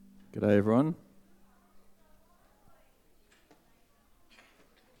G'day everyone.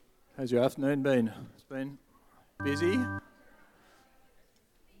 How's your afternoon been? It's been busy?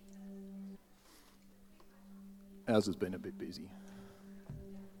 Ours has been a bit busy.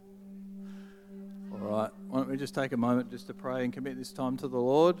 All right, why don't we just take a moment just to pray and commit this time to the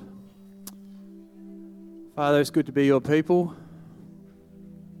Lord. Father, it's good to be your people.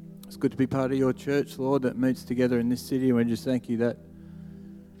 It's good to be part of your church, Lord, that meets together in this city, and we just thank you that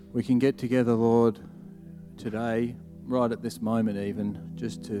we can get together, Lord, today, right at this moment even,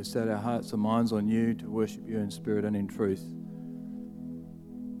 just to set our hearts and minds on you, to worship you in spirit and in truth.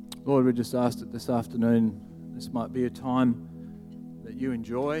 Lord, we just ask that this afternoon this might be a time that you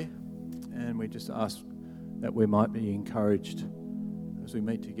enjoy, and we just ask that we might be encouraged as we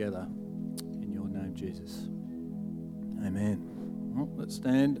meet together. In your name, Jesus. Amen. Well, let's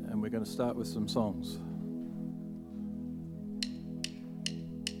stand, and we're going to start with some songs.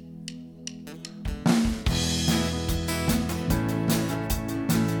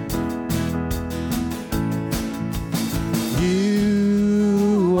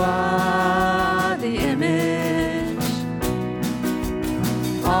 You are the image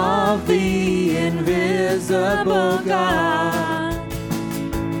of the invisible God,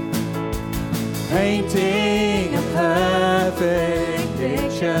 painting a perfect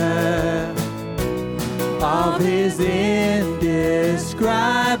picture of His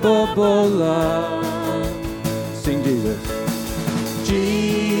indescribable love. Sing Jesus. Jesus,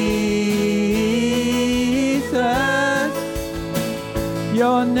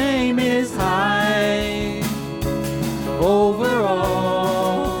 your name is high over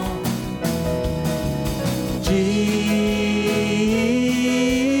all. Jesus,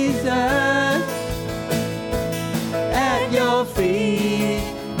 at your feet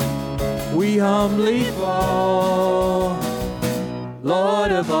we humbly fall,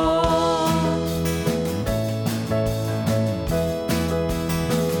 Lord of all.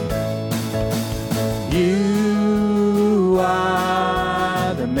 You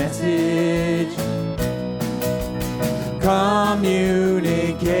are the message,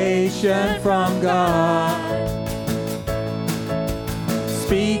 communication from God,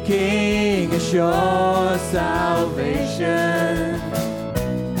 speaking a sure salvation.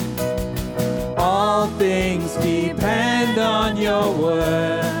 All things depend on your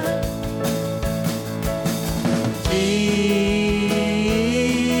word.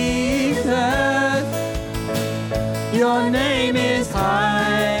 Jesus, your name is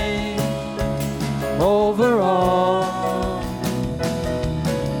high over all.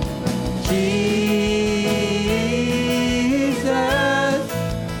 Jesus,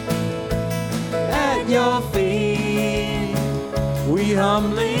 at your feet we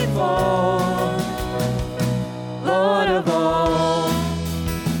humbly fall, Lord of all.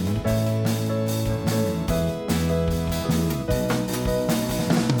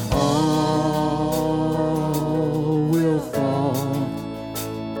 All will fall.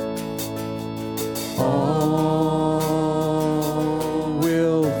 All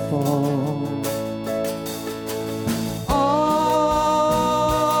will fall. All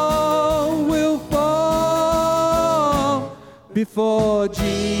will fall before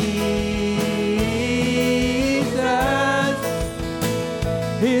Jesus.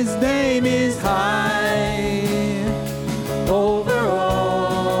 His name is high over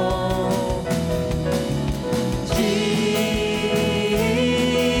all.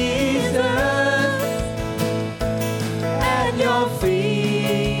 Jesus, at your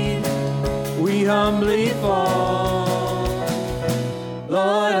feet we humbly fall,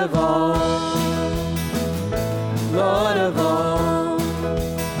 Lord of all, Lord of all,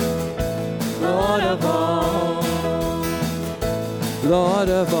 Lord of all, Lord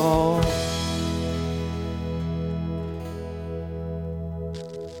of all.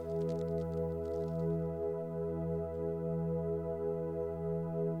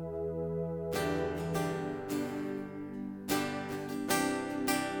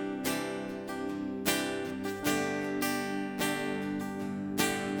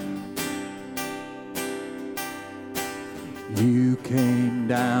 You came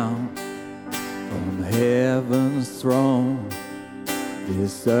down from heaven's throne.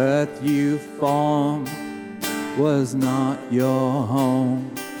 This earth you formed was not your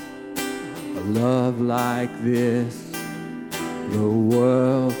home. A love like this the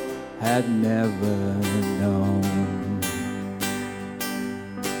world had never known.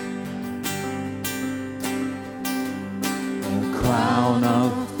 A crown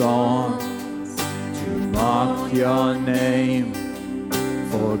of thorns to mark your name.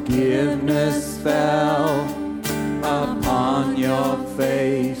 Forgiveness fell upon your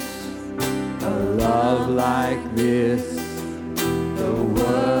face. like this the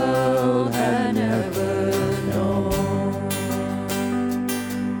world had never known.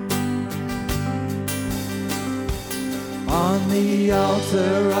 On the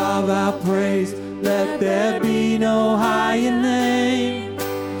altar of our praise, let there be no higher name.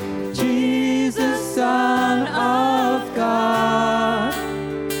 Jesus, Son of God,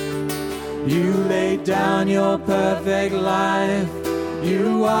 you laid down your perfect life.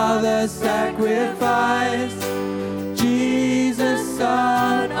 You are the sacrifice. Jesus,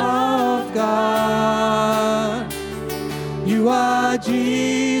 Son of God, you are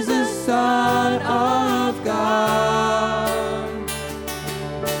Jesus, Son of God.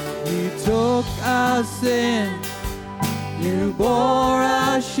 You took our sin, you bore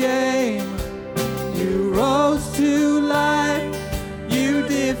our shame, you rose to life, you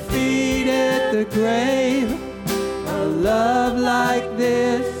defeated the grave. A love like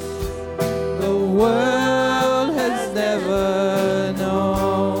this the world has never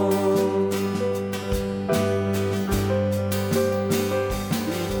known.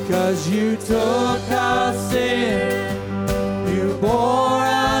 Because you took our sin, you bore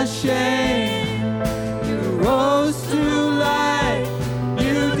our shame, you rose to life,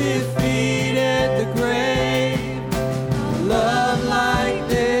 you defeated the grave. A love like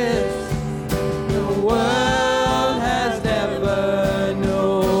this the world has never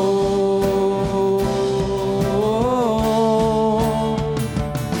known.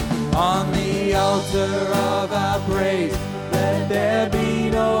 On the altar of our praise, let there be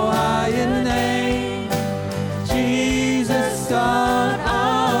no higher name. Jesus, Son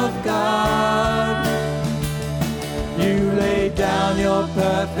of God, you laid down your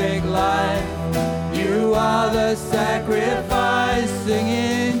perfect life. You are the sacrifice,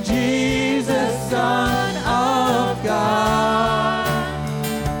 singing Jesus, Son of God.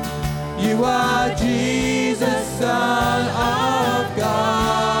 You are Jesus, Son of God.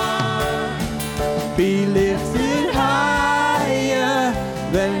 Be lifted higher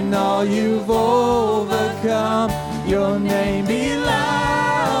than all you've overcome. Your name be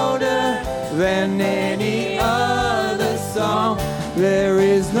louder than any other song. There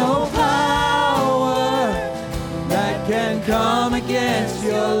is no power that can come against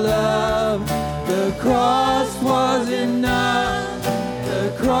your love. The cross was enough.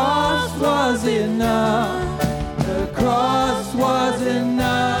 The cross was enough. The cross was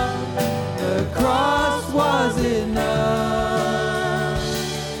enough. The cross was enough.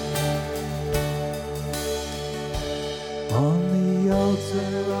 On the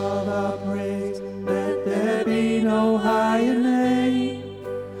altar of our praise, let there be no higher name.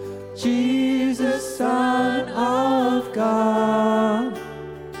 Jesus, Son of God,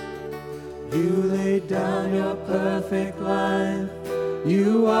 you laid down your perfect life.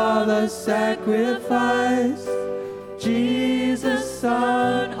 You are the sacrifice. Jesus,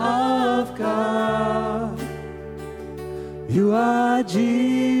 Son of God, you are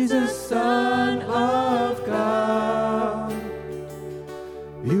Jesus, Son of God.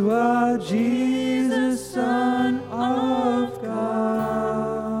 You are Jesus, Son of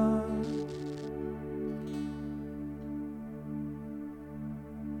God.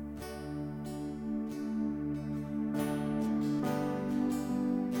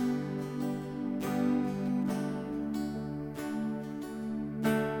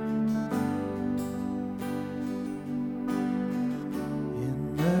 In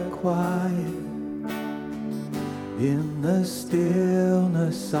the quiet, in the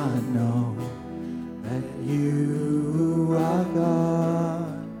stillness, I know that you are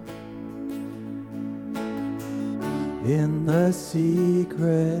God. In the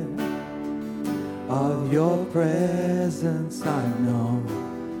secret of your presence, I know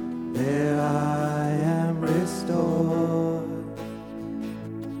there I am restored.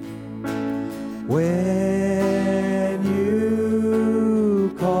 When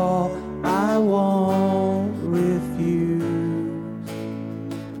you call, I won't refuse.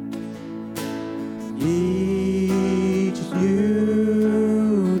 Each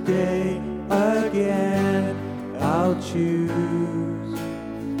new day again I'll choose.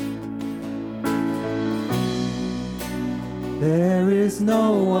 There is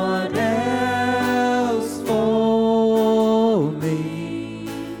no one else for me,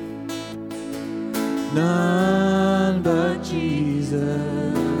 none but Jesus,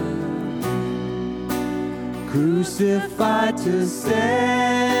 crucified to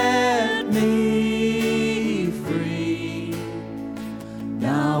set me free.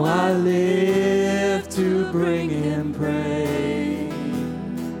 Now I live to bring him praise.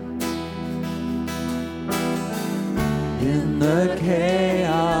 In the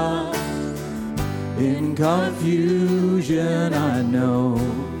chaos, In confusion I know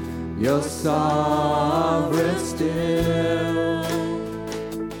you're sovereign still.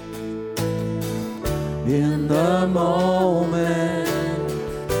 In the moment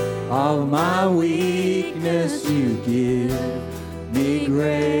of my weakness you give me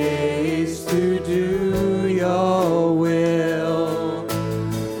grace to do your will.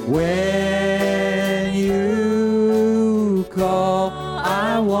 When you call,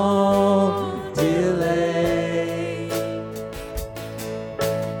 I won't delay.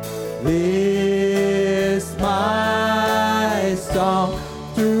 This my song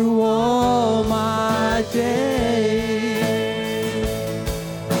through all my days.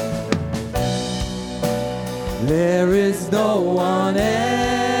 There is no one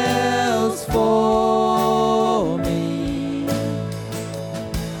else for me,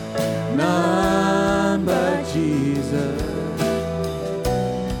 none but Jesus,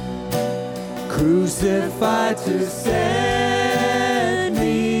 crucified to set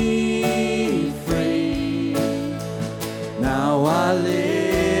me free. Now I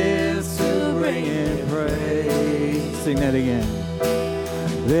live to bring in praise. Sing that again.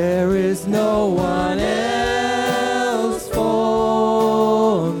 There is no one else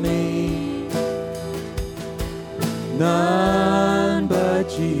for me, none but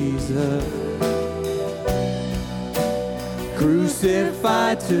Jesus,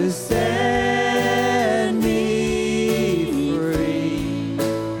 crucified to set me free.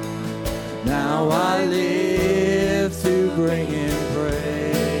 Now I live to bring in praise.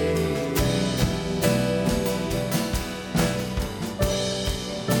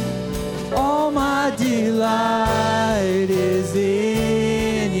 All my delight is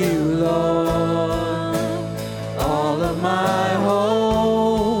in you, Lord. All of my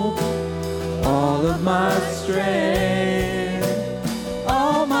hope, all of my strength,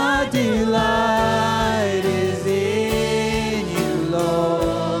 all my delight is in you,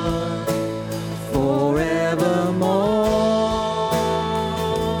 Lord, forevermore.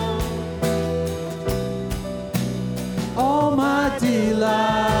 All my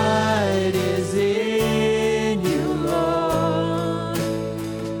delight is in you, Lord.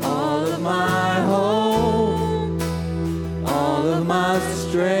 All of my hope, all of my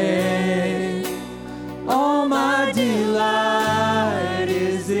strength, all my delight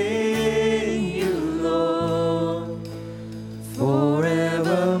is in you, Lord,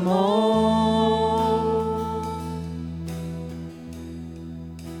 forevermore.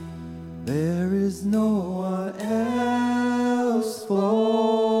 There is no one else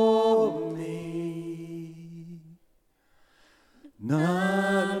for me,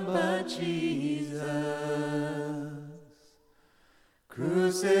 none but Jesus,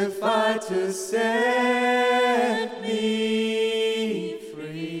 crucified to set me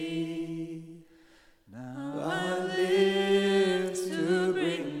free. Now I live to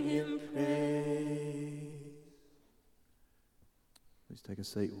bring him praise. Please take a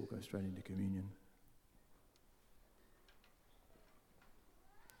seat. We'll go straight into communion.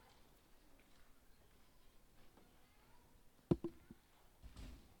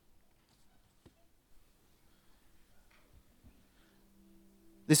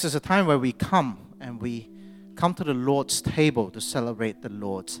 This is a time where we come to the Lord's table to celebrate the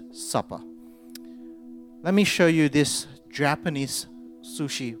Lord's Supper. Let me show you this Japanese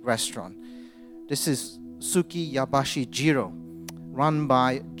sushi restaurant. This is Suki Yabashi Jiro, run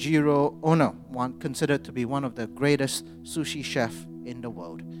by Jiro Ono, considered to be one of the greatest sushi chefs in the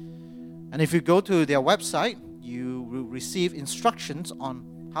world. And if you go to their website, you will receive instructions on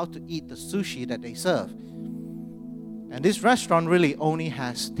how to eat the sushi that they serve. And this restaurant really only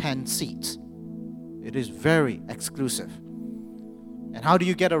has 10 seats. It is very exclusive. And how do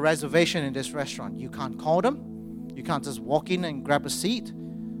you get a reservation in this restaurant? You can't call them. You can't just walk in and grab a seat.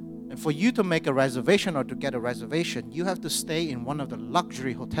 And for you to make a reservation or to get a reservation, you have to stay in one of the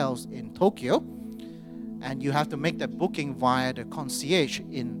luxury hotels in Tokyo. And you have to make that booking via the concierge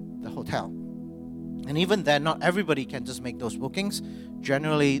in the hotel. And even then, not everybody can just make those bookings.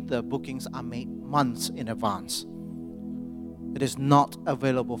 Generally, the bookings are made months in advance. It is not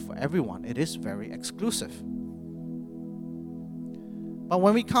available for everyone. It is very exclusive. But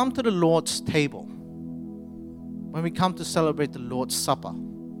when we come to the Lord's table, when we come to celebrate the Lord's Supper,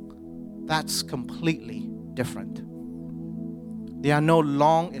 that's completely different. There are no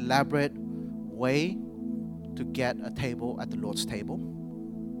long, elaborate way to get a table at the Lord's table.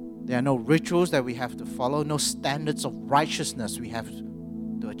 There are no rituals that we have to follow, no standards of righteousness we have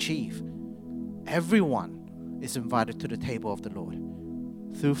to achieve. Everyone is invited to the table of the Lord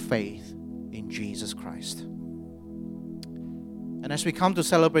through faith in Jesus Christ. And as we come to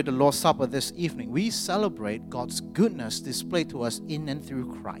celebrate the Lord's Supper this evening, we celebrate God's goodness displayed to us in and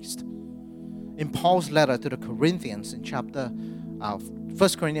through Christ. In Paul's letter to the Corinthians in 1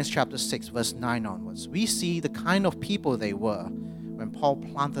 Corinthians chapter 6, verse 9 onwards, we see the kind of people they were when Paul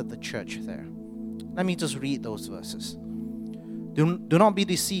planted the church there. Let me just read those verses. Do not be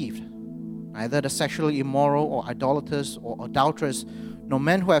deceived. Neither the sexually immoral or idolaters or adulterers, nor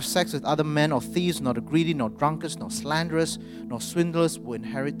men who have sex with other men, or thieves, nor the greedy, nor drunkards, nor slanderers, nor swindlers will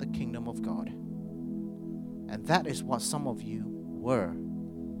inherit the kingdom of God. And that is what some of you were.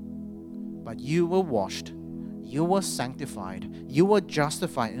 But you were washed, you were sanctified, you were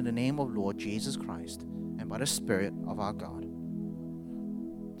justified in the name of Lord Jesus Christ and by the Spirit of our God.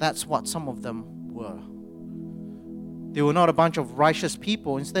 That's what some of them were. They were not a bunch of righteous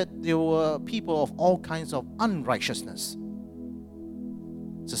people. Instead, they were people of all kinds of unrighteousness.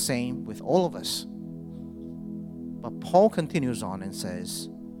 It's the same with all of us. But Paul continues on and says,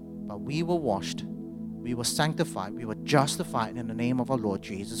 but we were washed, we were sanctified, we were justified in the name of our Lord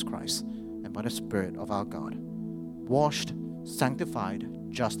Jesus Christ and by the Spirit of our God. Washed, sanctified,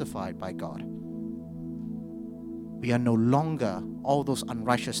 justified by God. We are no longer all those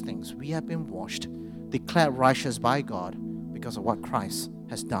unrighteous things. We have been washed, declared righteous by God because of what Christ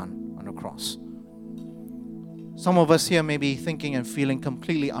has done on the cross. Some of us here may be thinking and feeling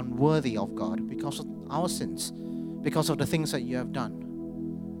completely unworthy of God because of our sins, because of the things that you have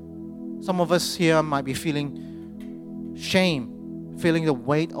done. Some of us here might be feeling shame, feeling the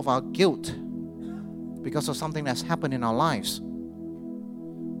weight of our guilt because of something that's happened in our lives.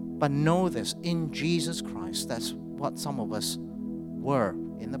 But know this, in Jesus Christ, that's what some of us were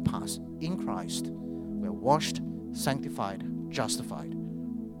in the past. In Christ, we're washed, sanctified, justified.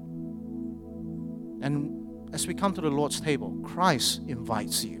 And as we come to the Lord's table, Christ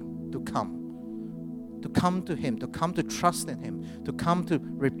invites you to come to Him, to come to trust in Him, to come to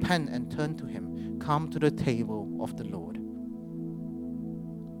repent and turn to Him. Come to the table of the Lord.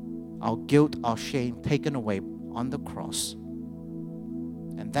 Our guilt, our shame taken away on the cross.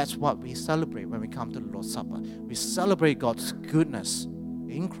 And that's what we celebrate when we come to the Lord's Supper. We celebrate God's goodness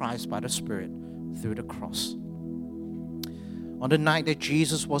in Christ by the Spirit through the cross. On the night that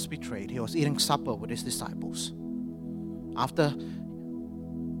Jesus was betrayed, He was eating supper with His disciples. After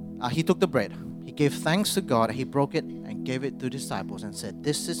He took the bread, He gave thanks to God, He broke it and gave it to the disciples and said,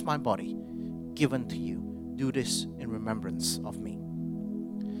 "This is my body given to you. Do this in remembrance of me."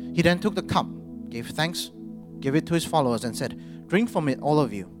 He then took the cup, gave thanks, gave it to His followers and said, "Drink from it, all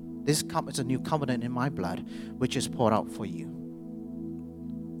of you. This cup is a new covenant in my blood, which is poured out for you."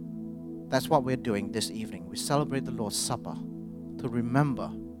 That's what we're doing this evening. We celebrate the Lord's Supper to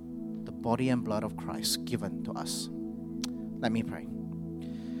remember the body and blood of Christ given to us. Let me pray.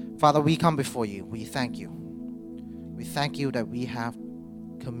 Father, we come before you. We thank you. We thank you that we have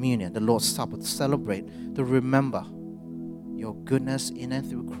communion, the Lord's Supper, to celebrate, to remember your goodness in and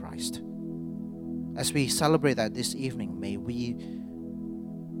through Christ. As we celebrate that this evening, may we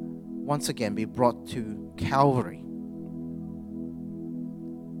once again be brought to Calvary,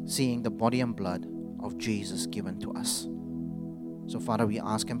 seeing the body and blood of Jesus given to us. So, Father, we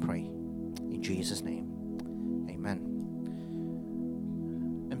ask and pray in Jesus' name. Amen.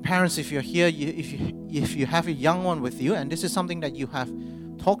 And parents, if you're here, if you have a young one with you, and this is something that you have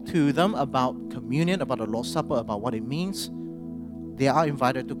talked to them about communion, about the Lord's Supper, about what it means, they are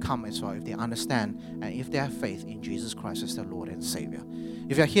invited to come as well if they understand and if they have faith in Jesus Christ as their Lord and Savior.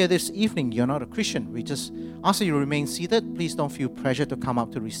 If you're here this evening, you're not a Christian, we just ask that you remain seated. Please don't feel pressure to come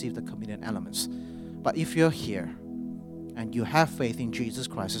up to receive the communion elements. But if you're here and you have faith in Jesus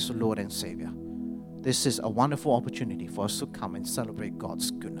Christ as the Lord and Savior, this is a wonderful opportunity for us to come and celebrate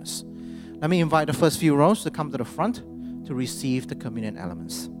God's goodness. Let me invite the first few rows to come to the front to receive the communion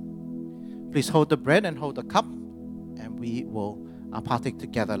elements. Please hold the bread and hold the cup, and we will partake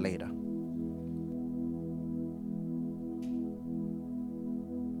together later.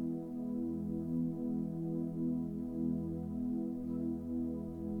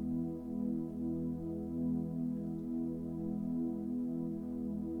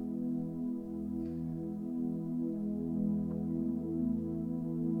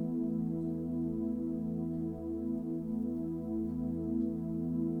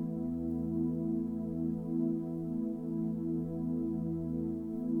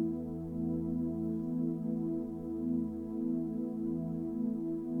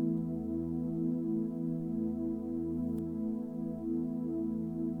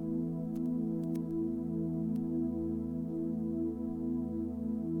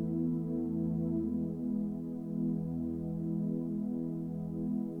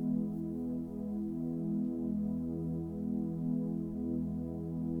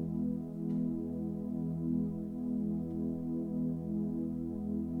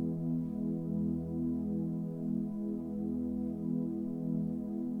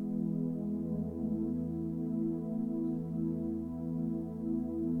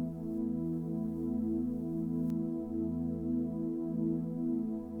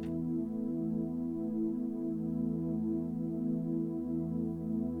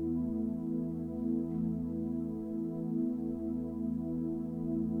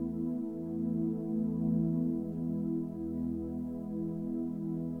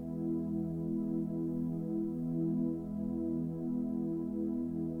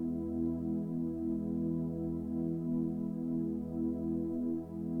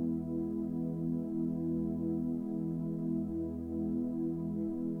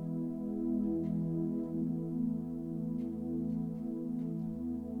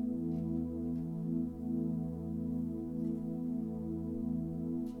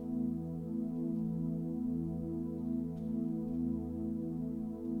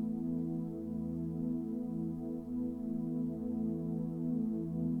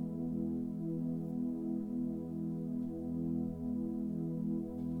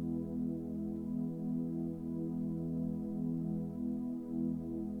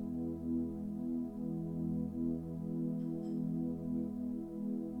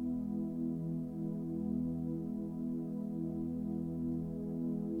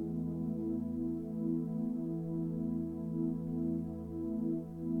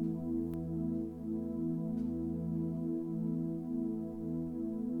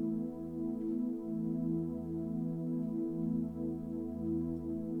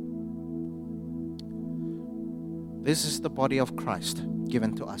 This is the body of Christ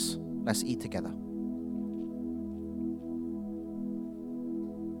given to us. Let's eat together.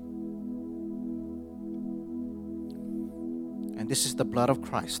 And this is the blood of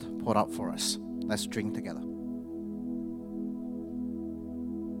Christ poured out for us. Let's drink together.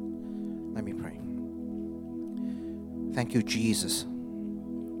 Let me pray. Thank you, Jesus,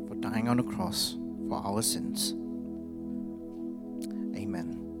 for dying on the cross for our sins.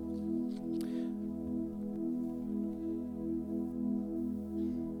 Amen.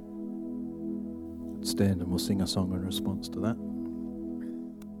 Stand and we'll sing a song in response to that.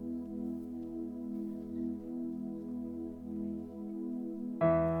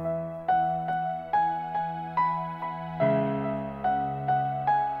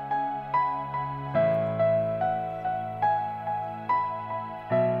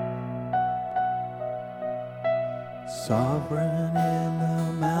 Sovereign in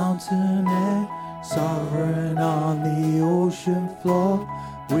the mountain air, sovereign on the ocean floor,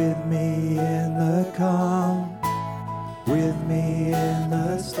 with me in the calm, with me in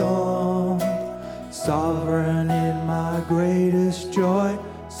the storm. Sovereign in my greatest joy,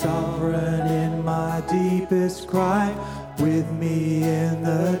 sovereign in my deepest cry, with me in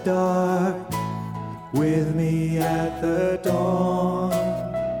the dark, with me at the dawn.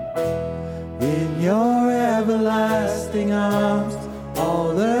 In your everlasting arms,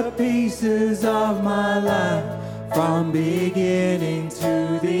 all the pieces of my life, from beginning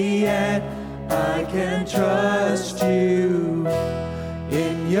to the end, I can trust you.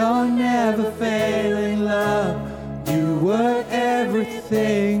 In your never failing love, you work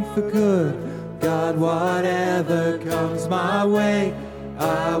everything for good. God, whatever comes my way,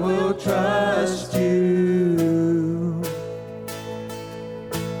 I will trust you.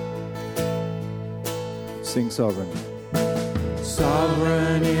 Sing Sovereign.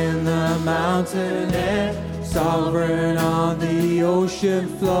 Sovereign in the mountain air, sovereign on the ocean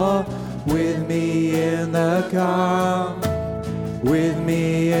floor, with me in the calm, with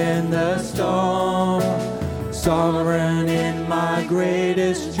me in the storm. Sovereign in my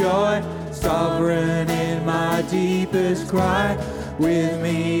greatest joy, sovereign in my deepest cry, with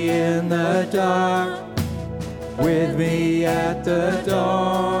me in the dark, with me at the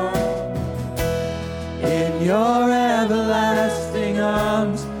dawn. In your everlasting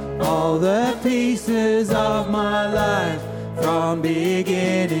arms, all the pieces of my life, from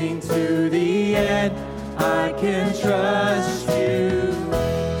beginning to the end, I can trust you.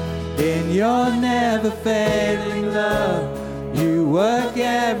 In your never failing love, you work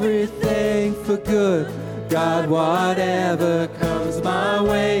everything for good. God, whatever comes my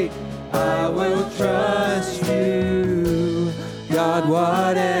way, I will trust you. God,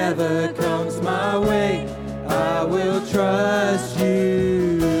 whatever comes my way, I will trust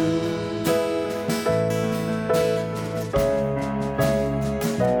you.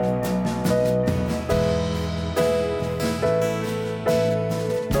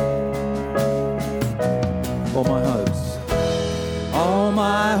 All my hopes, All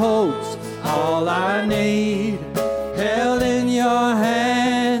my hopes, all I need, held in your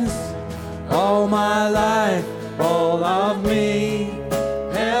hands. All my life, all of me,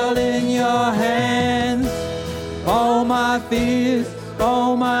 held in your hands. All my fears,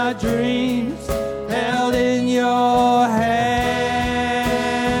 all my dreams, held in your hands.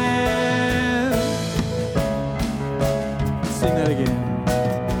 sing that again.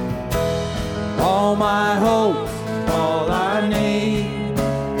 All my hopes, all I need,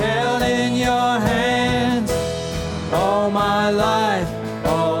 held in your hands. All my life,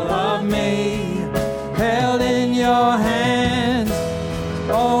 all of me, held in your hands.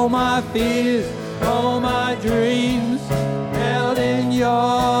 All my fears, all my dreams, held in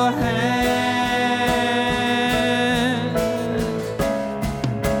your hands.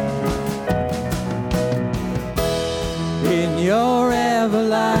 In your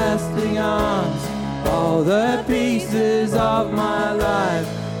everlasting arms, all the pieces of my life,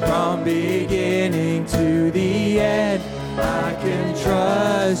 from beginning to the end, I can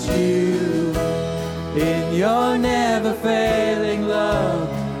trust you. In your never failing love,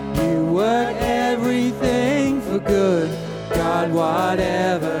 you work everything for good. God,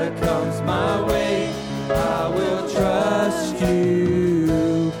 whatever comes my way, I will trust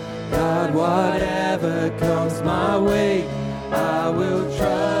you. God, whatever comes my way, I will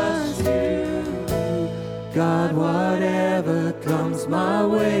trust you. God, whatever comes my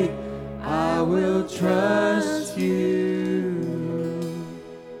way, I will trust you.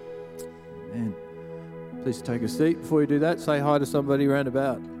 Amen. Please take a seat. Before you do that, say hi to somebody round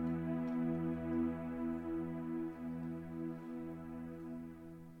about.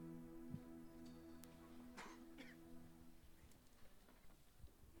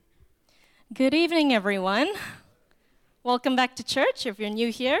 Good evening, everyone. Welcome back to church. If you're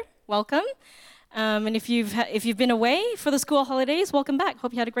new here, welcome. And if you've been away for the school holidays, welcome back.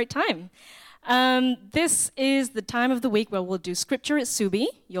 Hope you had a great time. This is the time of the week where we'll do Scripture at Subi.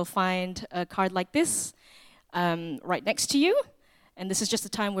 You'll find a card like this right next to you. And this is just a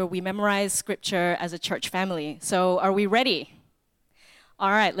time where we memorize Scripture as a church family. So are we ready?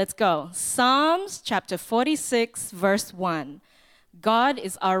 All right, let's go. Psalms chapter 46, verse 1. God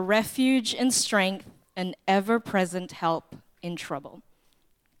is our refuge and strength, an ever-present help in trouble.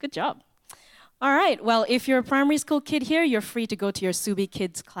 Good job. All right, well, if you're a primary school kid here, you're free to go to your Subi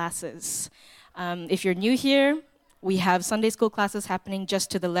Kids classes. If you're new here, we have Sunday school classes happening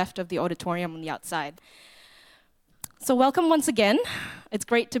just to the left of the auditorium on the outside. So welcome once again. It's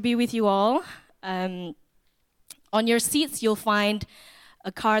great to be with you all. On your seats, you'll find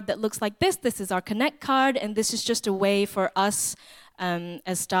a card that looks like this. This is our Connect card, and this is just a way for us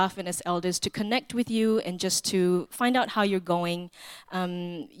as staff and as elders to connect with you and just to find out how you're going.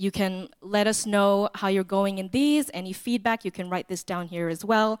 You can let us know how you're going in these. Any feedback, you can write this down here as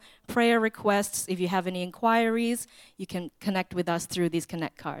well. Prayer requests, if you have any inquiries, you can connect with us through these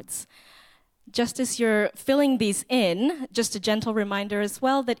Connect cards. Just as you're filling these in, just a gentle reminder as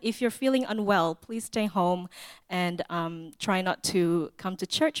well that if you're feeling unwell, please stay home and try not to come to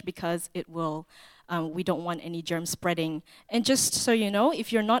church because it will. We don't want any germ spreading. And just so you know,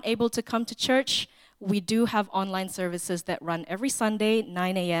 if you're not able to come to church, we do have online services that run every Sunday,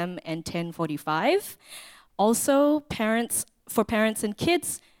 9 a.m. and 10:45. Also, for parents and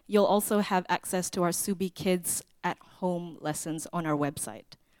kids, you'll also have access to our Subi Kids at Home lessons on our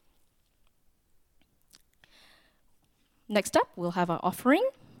website. Next up, we'll have our offering.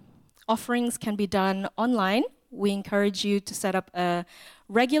 Offerings can be done online. We encourage you to set up a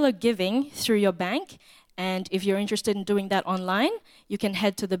regular giving through your bank. And if you're interested in doing that online, you can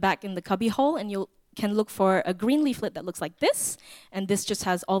head to the back in the cubby hole and you can look for a green leaflet that looks like this. And this just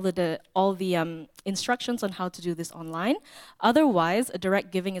has all the instructions on how to do this online. Otherwise, a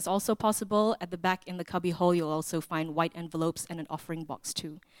direct giving is also possible. At the back in the cubby hole, you'll also find white envelopes and an offering box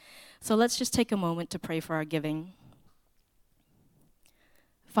too. So let's just take a moment to pray for our giving.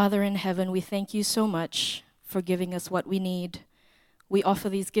 Father in heaven, we thank you so much for giving us what we need. We offer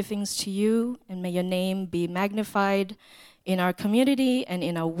these giftings to you, and may your name be magnified in our community and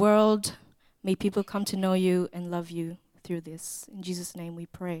in our world. May people come to know you and love you through this. In Jesus' name we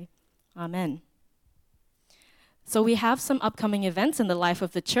pray. Amen. So we have some upcoming events in the life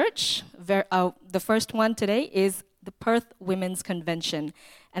of the church. The first one today is the Perth Women's Convention.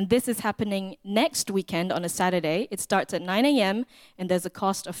 And this is happening next weekend on a Saturday. It starts at 9 a.m. and there's a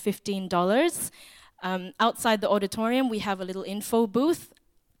cost of $15. Outside the auditorium, we have a little info booth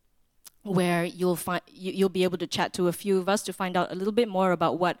where you'll be able to chat to a few of us to find out a little bit more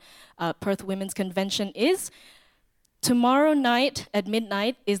about what Perth Women's Convention is. Tomorrow night at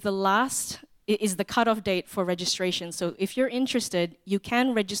midnight is the cutoff date for registration. So if you're interested, you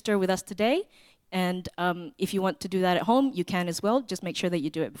can register with us today. And if you want to do that at home, you can as well. Just make sure that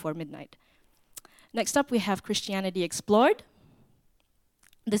you do it before midnight. Next up, we have Christianity Explored.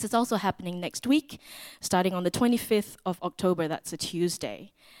 This is also happening next week, starting on the 25th of October. That's a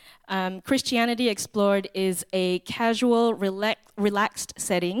Tuesday. Christianity Explored is a casual, relaxed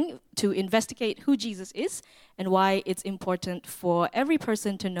setting to investigate who Jesus is and why it's important for every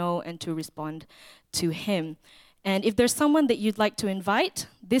person to know and to respond to him. And if there's someone that you'd like to invite,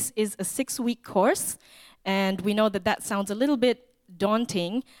 this is a 6-week course, and we know that that sounds a little bit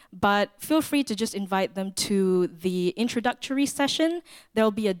daunting, but feel free to just invite them to the introductory session. There'll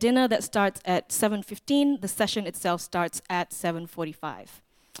be a dinner that starts at 7:15. The session itself starts at 7:45.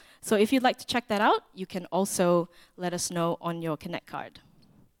 So if you'd like to check that out, you can also let us know on your Connect card.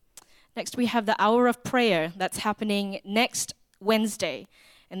 Next, we have the Hour of Prayer. That's happening next Wednesday.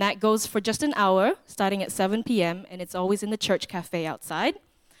 And that goes for just an hour, starting at 7 p.m., and it's always in the church cafe outside.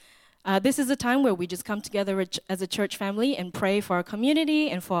 This is a time where we just come together as a church family and pray for our community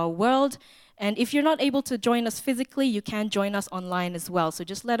and for our world. And if you're not able to join us physically, you can join us online as well. So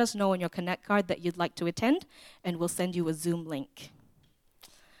just let us know on your Connect card that you'd like to attend, and we'll send you a Zoom link.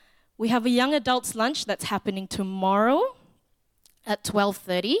 We have a young adults lunch that's happening tomorrow at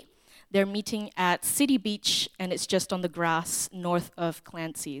 12:30. They're meeting at City Beach, and it's just on the grass north of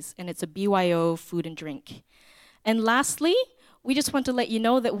Clancy's, and it's a BYO food and drink. And lastly, we just want to let you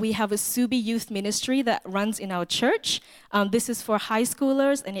know that we have a Subi Youth Ministry that runs in our church. This is for high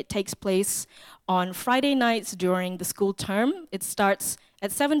schoolers, and it takes place on Friday nights during the school term. It starts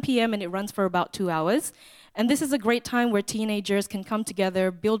at 7 p.m. and it runs for about 2 hours. And this is a great time where teenagers can come together,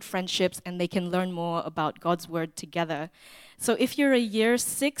 build friendships, and they can learn more about God's Word together. So if you're a year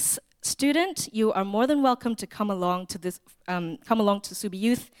 6 student, you are more than welcome to come along to Subi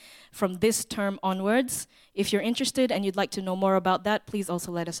Youth from this term onwards. If you're interested and you'd like to know more about that, please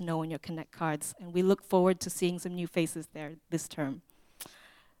also let us know on your Connect cards. And we look forward to seeing some new faces there this term.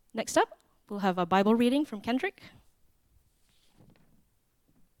 Next up, we'll have a Bible reading from Kendrick.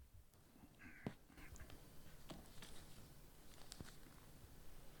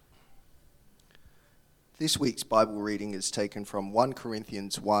 This week's Bible reading is taken from 1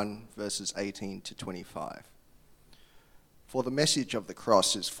 Corinthians 1, verses 18 to 25. For the message of the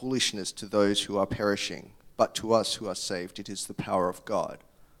cross is foolishness to those who are perishing, but to us who are saved it is the power of God.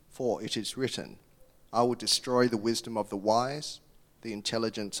 For it is written, I will destroy the wisdom of the wise, the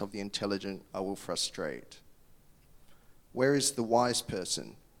intelligence of the intelligent I will frustrate. Where is the wise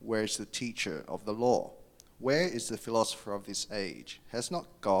person? Where is the teacher of the law? Where is the philosopher of this age? Has not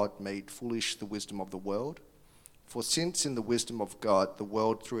God made foolish the wisdom of the world? For since in the wisdom of God the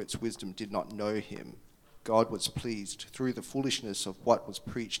world through its wisdom did not know him, God was pleased through the foolishness of what was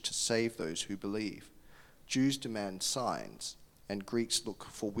preached to save those who believe. Jews demand signs, and Greeks look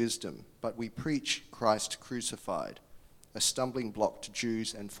for wisdom, but we preach Christ crucified, a stumbling block to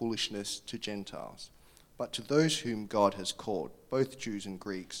Jews and foolishness to Gentiles. But to those whom God has called, both Jews and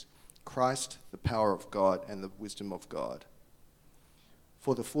Greeks, Christ, the power of God and the wisdom of God.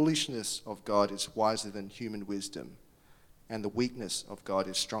 For the foolishness of God is wiser than human wisdom, and the weakness of God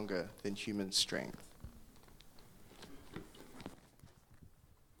is stronger than human strength.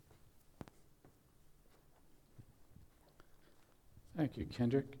 Thank you,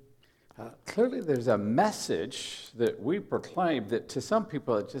 Kendrick. Clearly there's a message that we proclaim that to some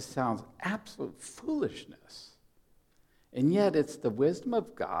people it just sounds absolute foolishness. And yet it's the wisdom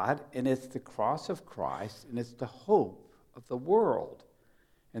of God, and it's the cross of Christ, and it's the hope of the world.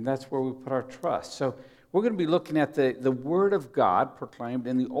 And that's where we put our trust. So we're going to be looking at the Word of God proclaimed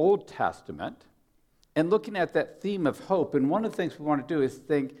in the Old Testament and looking at that theme of hope. And one of the things we want to do is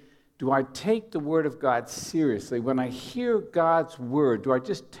think, do I take the Word of God seriously? When I hear God's Word, do I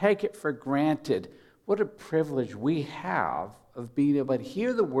just take it for granted? What a privilege we have of being able to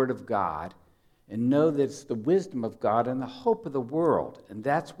hear the Word of God and know that it's the wisdom of God and the hope of the world, and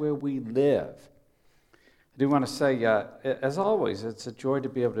that's where we live. I do want to say, as always, it's a joy to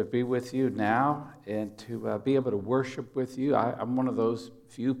be able to be with you now and to be able to worship with you. I'm one of those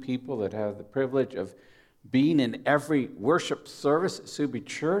few people that have the privilege of being in every worship service at Subi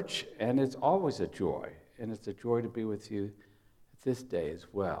Church, and it's always a joy, and it's a joy to be with you this day as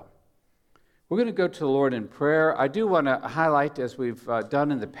well. We're going to go to the Lord in prayer. I do want to highlight, as we've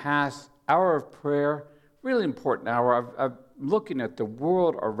done in the past, hour of prayer, really important hour. I'm looking at the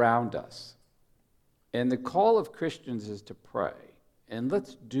world around us. And the call of Christians is to pray. And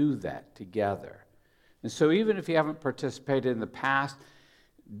let's do that together. And so even if you haven't participated in the past,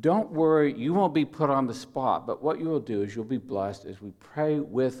 don't worry, you won't be put on the spot. But what you will do is you'll be blessed as we pray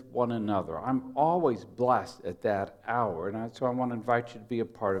with one another. I'm always blessed at that hour. And so I want to invite you to be a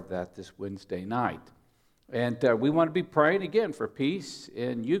part of that this Wednesday night. And we want to be praying again for peace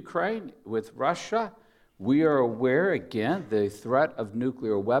in Ukraine with Russia. We are aware, again, the threat of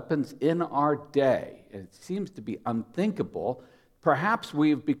nuclear weapons in our day. It seems to be unthinkable. Perhaps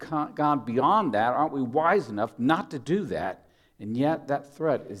we've gone beyond that. Aren't we wise enough not to do that? And yet that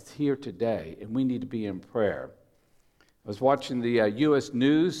threat is here today, and we need to be in prayer. I was watching the U.S.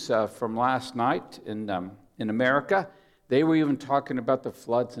 news from last night in America. They were even talking about the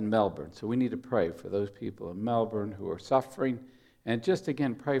floods in Melbourne. So we need to pray for those people in Melbourne who are suffering. And just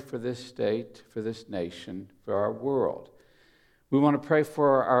again, pray for this state, for this nation, for our world. We want to pray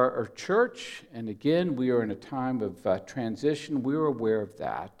for our church. And again, we are in a time of transition. We're aware of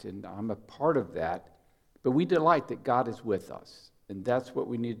that, and I'm a part of that. But we delight that God is with us. And that's what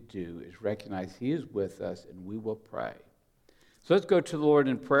we need to do, is recognize He is with us, and we will pray. So let's go to the Lord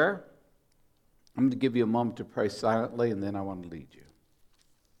in prayer. I'm going to give you a moment to pray silently, and then I want to lead you.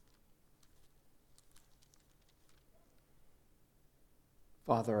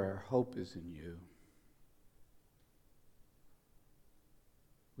 Father, our hope is in you.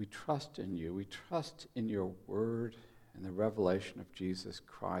 We trust in you. We trust in your word and the revelation of Jesus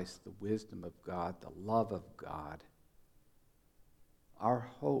Christ, the wisdom of God, the love of God, our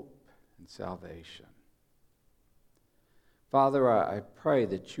hope and salvation. Father, I pray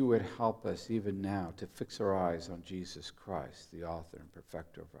that you would help us even now to fix our eyes on Jesus Christ, the author and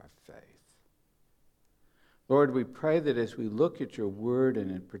perfecter of our faith. Lord, we pray that as we look at your word,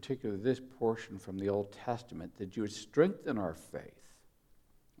 and in particular this portion from the Old Testament, that you would strengthen our faith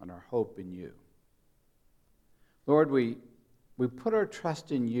and our hope in you. Lord, we put our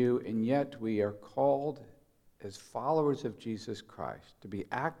trust in you, and yet we are called as followers of Jesus Christ to be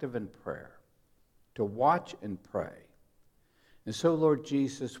active in prayer, to watch and pray. And so, Lord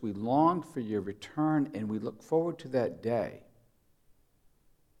Jesus, we long for your return, and we look forward to that day.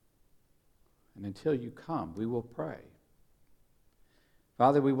 And until you come, we will pray.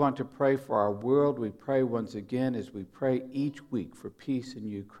 Father, we want to pray for our world. We pray once again, as we pray each week, for peace in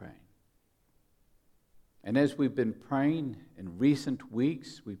Ukraine. And as we've been praying in recent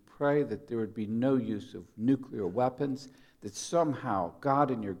weeks, we pray that there would be no use of nuclear weapons, that somehow,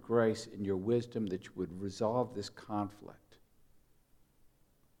 God, in your grace and your wisdom, that you would resolve this conflict.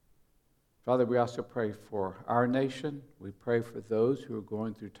 Father, we also pray for our nation. We pray for those who are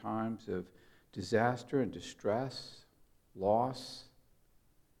going through times of disaster and distress, loss.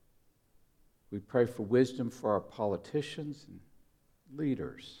 We pray for wisdom for our politicians and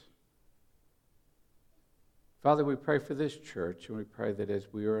leaders. Father, we pray for this church, and we pray that as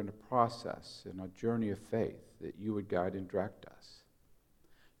we are in a process, in a journey of faith, that you would guide and direct us.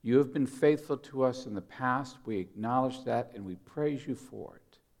 You have been faithful to us in the past. We acknowledge that, and we praise you for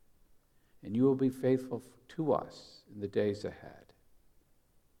it. And you will be faithful to us in the days ahead.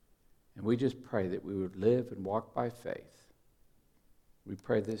 And we just pray that we would live and walk by faith. We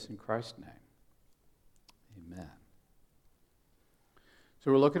pray this in Christ's name. Amen.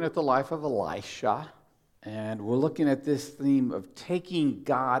 So we're looking at the life of Elisha, and we're looking at this theme of taking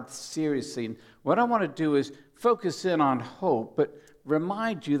God seriously. And what I want to do is focus in on hope, but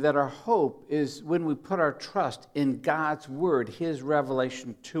remind you that our hope is when we put our trust in God's word, his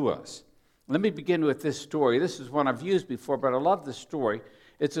revelation to us. Let me begin with this story. This is one I've used before, but I love this story.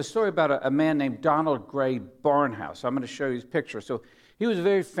 It's a story about a man named Donald Gray Barnhouse. I'm going to show you his picture. So he was a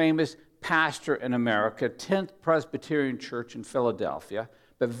very famous pastor in America, 10th Presbyterian Church in Philadelphia,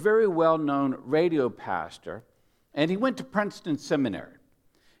 but very well-known radio pastor. And he went to Princeton Seminary.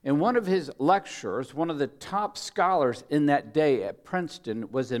 And one of his lecturers, one of the top scholars in that day at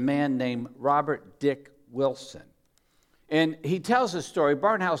Princeton, was a man named Robert Dick Wilson. And he tells a story,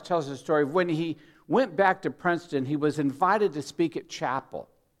 Barnhouse tells a story of when he went back to Princeton, he was invited to speak at chapel.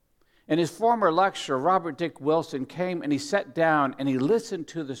 And his former lecturer, Robert Dick Wilson, came and he sat down and he listened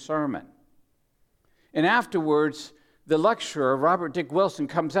to the sermon. And afterwards, the lecturer, Robert Dick Wilson,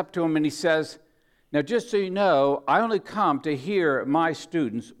 comes up to him and he says, "Now, just so you know, I only come to hear my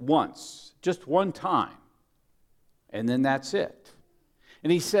students once, just one time. And then that's it.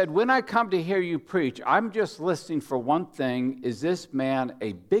 And he said, when I come to hear you preach, I'm just listening for one thing. Is this man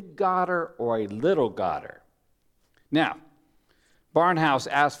a big Godder or a little Godder?" Now, Barnhouse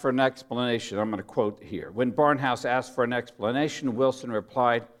asked for an explanation. I'm going to quote here. When Barnhouse asked for an explanation, Wilson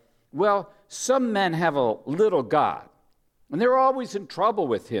replied, "Well, some men have a little God, and they're always in trouble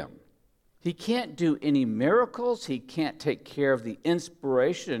with him. He can't do any miracles. He can't take care of the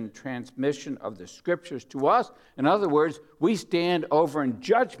inspiration and transmission of the scriptures to us. In other words, we stand over in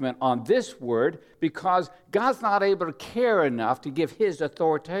judgment on this word because God's not able to care enough to give his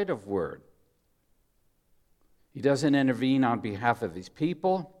authoritative word. He doesn't intervene on behalf of his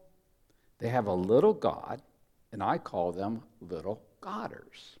people. They have a little God, and I call them little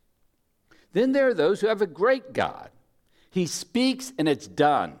Godders. Then there are those who have a great God. He speaks and it's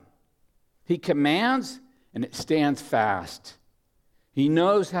done. He commands, and it stands fast. He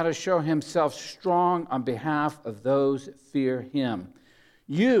knows how to show himself strong on behalf of those that fear him.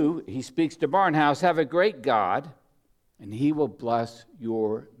 You," he speaks to Barnhouse, "have a great God, and he will bless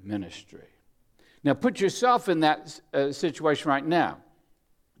your ministry." Now, put yourself in that situation right now.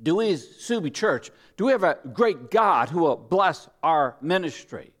 Do we as Subi Church, do we have a great God who will bless our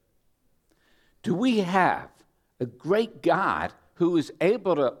ministry? Do we have a great God who is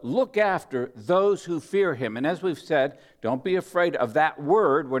able to look after those who fear him? And as we've said, don't be afraid of that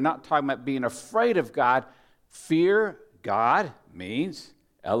word. We're not talking about being afraid of God. Fear God means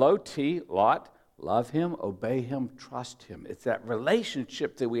L-O-T, lot, love him, obey him, trust him. It's that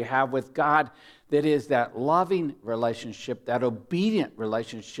relationship that we have with God that is that loving relationship, that obedient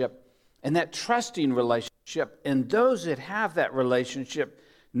relationship, and that trusting relationship. And those that have that relationship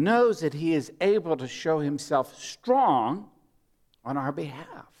knows that he is able to show himself strong on our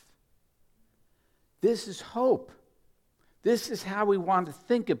behalf. This is hope. This is how we want to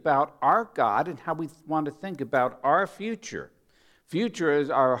think about our God and how we want to think about our future. Future is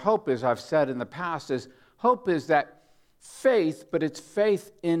our hope, as I've said in the past, is hope is that faith, but it's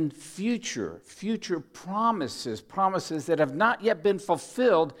faith in future promises, promises that have not yet been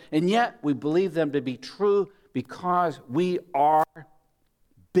fulfilled, and yet we believe them to be true because we are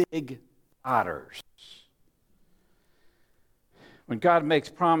big Godders. When God makes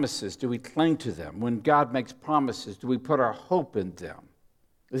promises, do we cling to them? When God makes promises, do we put our hope in them?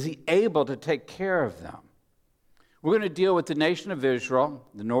 Is he able to take care of them? We're going to deal with the nation of Israel,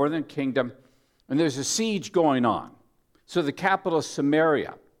 the northern kingdom, and there's a siege going on. So the capital is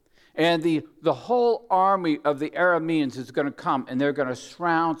Samaria. And the whole army of the Arameans is going to come, and they're going to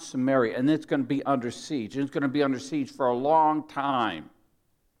surround Samaria, and it's going to be under siege. And it's going to be under siege for a long time.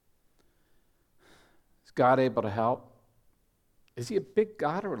 Is God able to help? Is he a big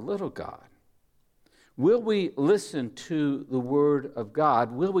God or a little God? Will we listen to the word of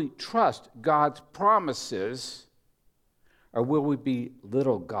God? Will we trust God's promises? Or will we be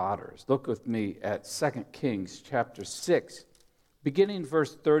little Godders? Look with me at 2 Kings chapter 6, beginning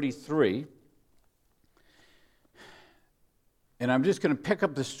verse 33. And I'm just going to pick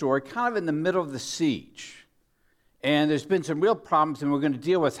up the story kind of in the middle of the siege. And there's been some real problems, and we're going to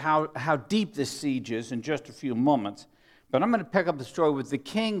deal with how deep this siege is in just a few moments. But I'm going to pick up the story with the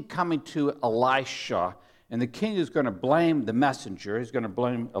king coming to Elisha, and the king is going to blame the messenger. He's going to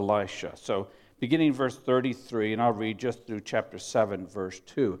blame Elisha. So beginning verse 33, and I'll read just through chapter 7, verse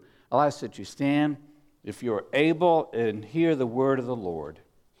 2. Elisha said, "You stand, if you are able, and hear the word of the Lord."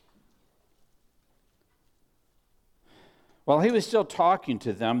 While he was still talking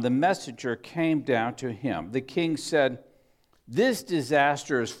to them, the messenger came down to him. The king said, "This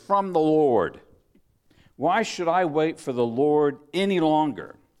disaster is from the Lord. Why should I wait for the Lord any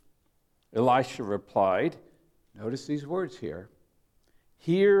longer?" Elisha replied, notice these words here,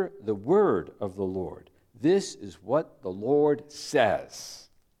 "Hear the word of the Lord. This is what the Lord says.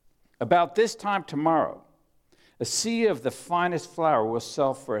 About this time tomorrow, a seah of the finest flour will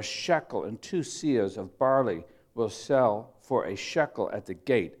sell for a shekel, and 2 seahs of barley will sell for a shekel at the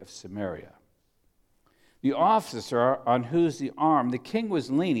gate of Samaria." The officer on whose arm the king was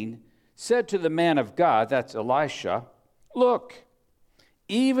leaning said to the man of God, that's Elisha, "Look,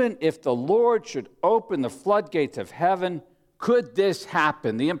 even if the Lord should open the floodgates of heaven, could this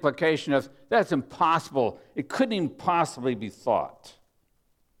happen?" The implication of that's impossible. It couldn't even possibly be thought.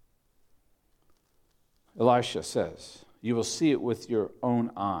 Elisha says, "You will see it with your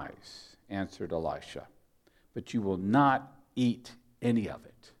own eyes," answered Elisha, "but you will not eat any of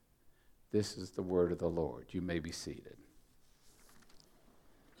it." This is the word of the Lord. You may be seated.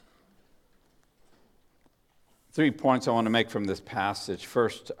 3 points I want to make from this passage.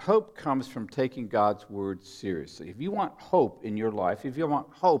 First, hope comes from taking God's word seriously. If you want hope in your life, if you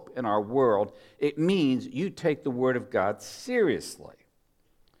want hope in our world, it means you take the word of God seriously.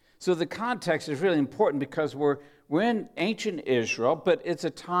 So the context is really important because we're in ancient Israel, but it's a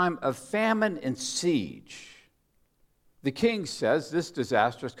time of famine and siege. The king says this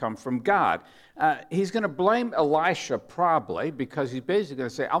disaster has come from God. He's going to blame Elisha probably because he's basically going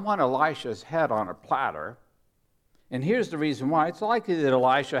to say, "I want Elisha's head on a platter." And here's the reason why. It's likely that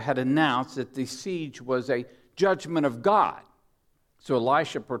Elisha had announced that the siege was a judgment of God. So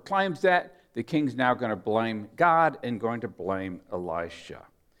Elisha proclaims that. The king's now going to blame God and going to blame Elisha.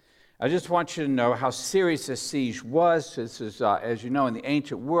 I just want you to know how serious this siege was. This is, as you know, in the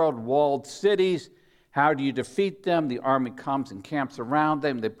ancient world, walled cities. How do you defeat them? The army comes and camps around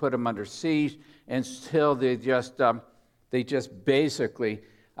them. They put them under siege until they just basically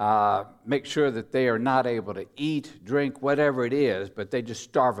make sure that they are not able to eat, drink, whatever it is, but they just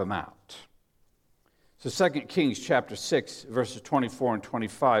starve them out. So 2 Kings chapter 6, verses 24 and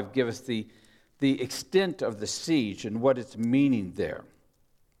 25 give us the extent of the siege and what it's meaning there.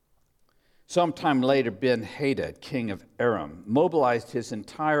 Sometime later, Ben-Hadad, king of Aram, mobilized his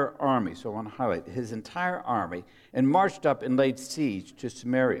entire army, so I want to highlight his entire army, and marched up and laid siege to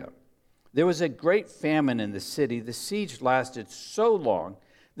Samaria. There was a great famine in the city. The siege lasted so long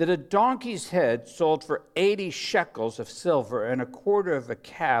that a donkey's head sold for 80 shekels of silver and a quarter of a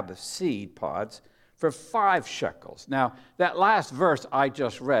cab of seed pods for 5 shekels. Now, that last verse I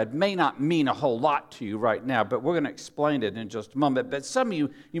just read may not mean a whole lot to you right now, but we're going to explain it in just a moment. But some of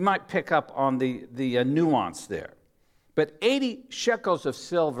you might pick up on the nuance there. But 80 shekels of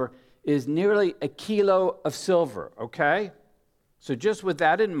silver is nearly a kilo of silver, okay? So just with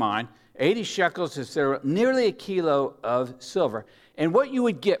that in mind, 80 shekels is nearly a kilo of silver. And what you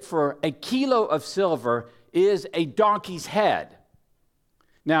would get for a kilo of silver is a donkey's head.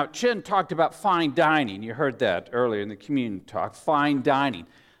 Now, Chin talked about fine dining. You heard that earlier in the communion talk, fine dining.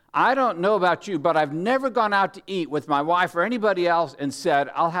 I don't know about you, but I've never gone out to eat with my wife or anybody else and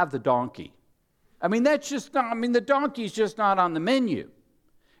said, "I'll have the donkey." I mean, that's just not, the donkey's just not on the menu.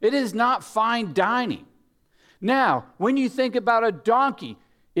 It is not fine dining. Now, when you think about a donkey,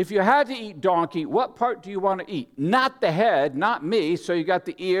 if you had to eat donkey, what part do you want to eat? Not the head, not me. So you got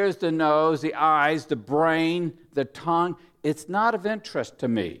the ears, the nose, the eyes, the brain, the tongue. It's not of interest to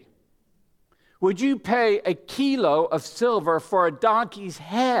me. Would you pay a kilo of silver for a donkey's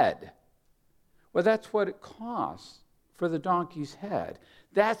head? Well, that's what it costs for the donkey's head.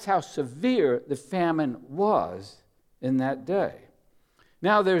 That's how severe the famine was in that day.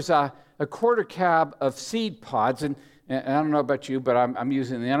 Now there's a quarter cab of seed pods, and I don't know about you, but I'm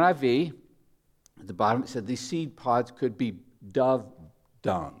using the NIV. At the bottom it said these seed pods could be dove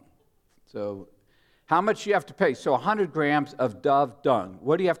dung. So how much do you have to pay? So 100 grams of dove dung.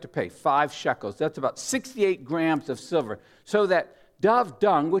 What do you have to pay? 5 shekels. That's about 68 grams of silver. So that dove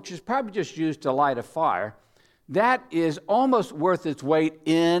dung, which is probably just used to light a fire, that is almost worth its weight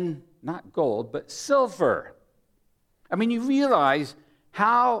in, not gold, but silver. I mean, you realize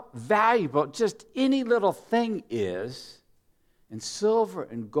how valuable just any little thing is, and silver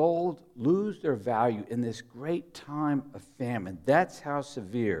and gold lose their value in this great time of famine. That's how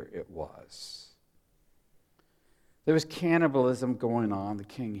severe it was. There was cannibalism going on. The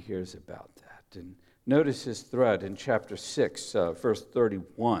king hears about that. And notice his threat in chapter 6, verse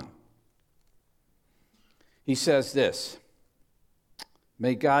 31. He says this,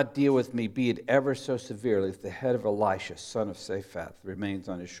 "May God deal with me, be it ever so severely, if the head of Elisha, son of Shaphat, remains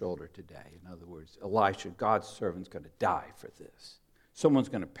on his shoulder today." In other words, Elisha, God's servant, is going to die for this. Someone's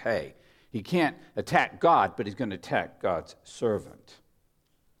going to pay. He can't attack God, but he's going to attack God's servant.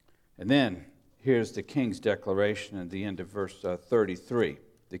 And then here's the king's declaration at the end of verse 33.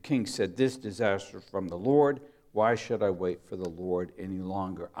 The king said, "This disaster from the Lord. Why should I wait for the Lord any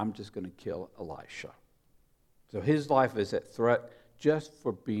longer? I'm just going to kill Elisha." So his life is at threat just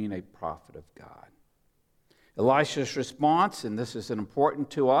for being a prophet of God. Elisha's response, and this is important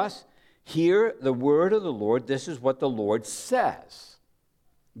to us, hear the word of the Lord. This is what the Lord says.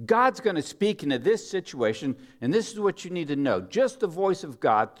 God's going to speak into this situation, and this is what you need to know. Just the voice of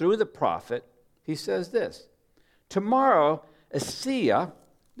God through the prophet. He says this, "Tomorrow, a seah,"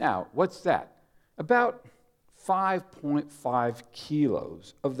 now, what's that? About 5.5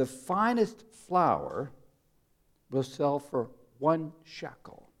 kilos of the finest flour will sell for 1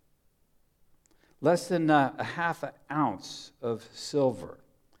 shekel. Less than a half an ounce of silver.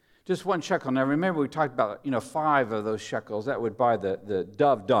 Just 1 shekel. Now remember we talked about, 5 of those shekels, that would buy the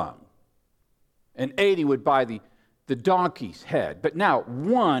dove dung. And 80 would buy the donkey's head. But now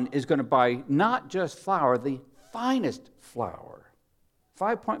 1 is going to buy not just flour, the finest flour.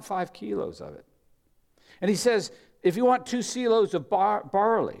 5.5 kilos of it. And he says, if you want 2 seahs of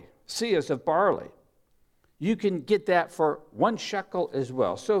barley, you can get that for 1 shekel as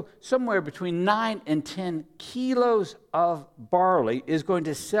well. So somewhere between 9 and 10 kilos of barley is going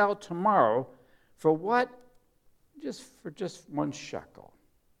to sell tomorrow for what? Just 1 shekel.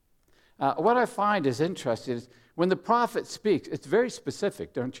 What I find is interesting is when the prophet speaks, it's very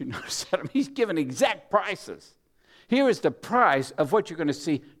specific, don't you notice that? I mean, he's given exact prices. Here is the price of what you're going to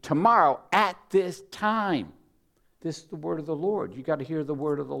see tomorrow at this time. This is the word of the Lord. You got to hear the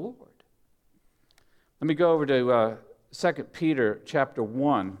word of the Lord. Let me go over to 2 Peter chapter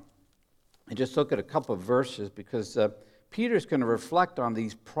 1 and just look at a couple of verses because Peter's going to reflect on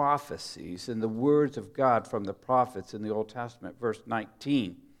these prophecies and the words of God from the prophets in the Old Testament. Verse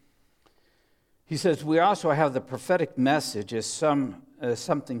 19. He says, "We also have the prophetic message as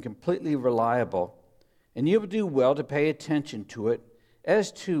something completely reliable, and you will do well to pay attention to it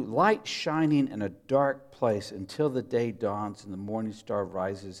as to light shining in a dark place until the day dawns and the morning star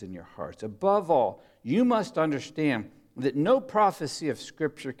rises in your hearts. Above all, you must understand that no prophecy of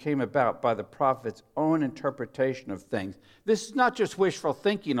Scripture came about by the prophet's own interpretation of things." This is not just wishful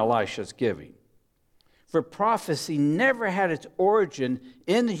thinking Elisha's giving. For prophecy never had its origin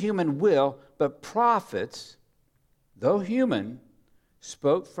in the human will, but prophets, though human,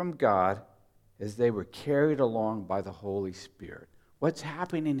 spoke from God as they were carried along by the Holy Spirit. What's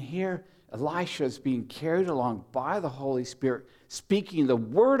happening here? Elisha is being carried along by the Holy Spirit, speaking the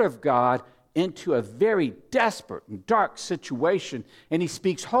word of God into a very desperate and dark situation, and he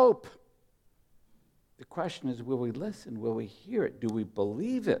speaks hope. The question is, will we listen? Will we hear it? Do we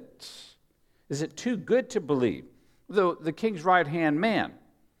believe it? Is it too good to believe? The king's right-hand man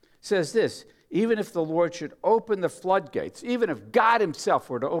says this, even if the Lord should open the floodgates, even if God himself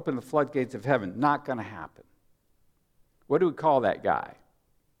were to open the floodgates of heaven, not going to happen. What do we call that guy?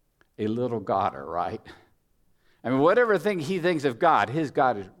 A little godder, right? I mean, whatever thing he thinks of God, his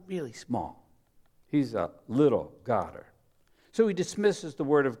God is really small. He's a little godder. So he dismisses the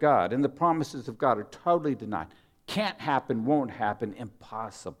word of God, and the promises of God are totally denied. Can't happen, won't happen,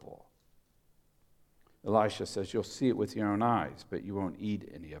 impossible. Elisha says, you'll see it with your own eyes, but you won't eat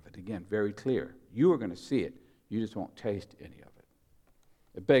any of it. Again, very clear. You are going to see it. You just won't taste any of it.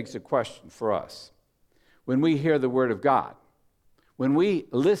 It begs a question for us. When we hear the word of God, when we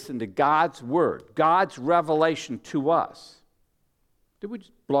listen to God's word, God's revelation to us, Do we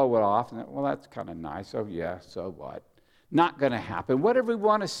just blow it off? And well, that's kind of nice. Oh, yeah, so what? Not going to happen. Whatever we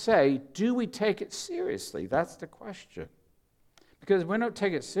want to say, do we take it seriously? That's the question. Because if we don't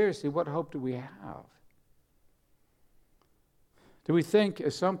take it seriously, what hope do we have? Do we think,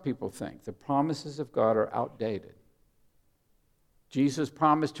 as some people think, the promises of God are outdated? Jesus'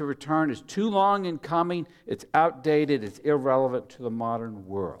 promise to return is too long in coming. It's outdated. It's irrelevant to the modern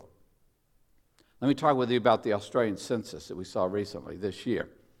world. Let me talk with you about the Australian census that we saw recently this year.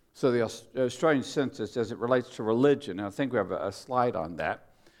 So the Australian census, as it relates to religion, and I think we have a slide on that.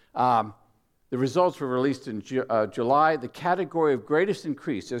 The results were released in July. The category of greatest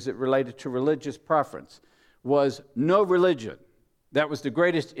increase as it related to religious preference was no religion. That was the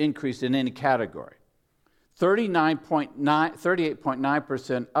greatest increase in any category.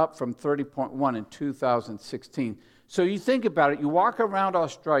 38.9%, up from 30.1% in 2016. So you think about it, you walk around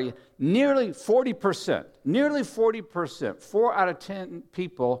Australia, nearly 40%, 4 out of 10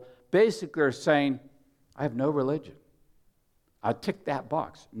 people basically are saying, I have no religion. I tick that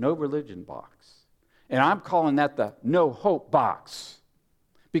box, no religion box. And I'm calling that the no hope box.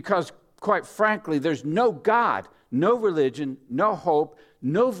 Because quite frankly, there's no God, no religion, no hope,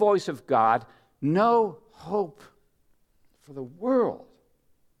 no voice of God, no hope for the world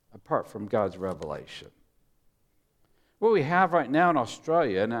apart from God's revelation. What we have right now in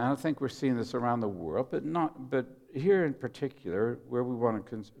Australia, and I think we're seeing this around the world, but here in particular, where we want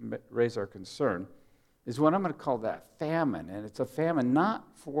to raise our concern, is what I'm going to call that famine. And it's a famine not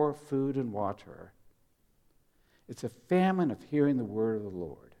for food and water. It's a famine of hearing the word of the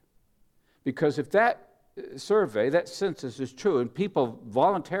Lord. Because if that survey, that census is true, and people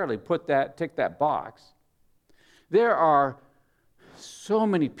voluntarily tick that box, there are so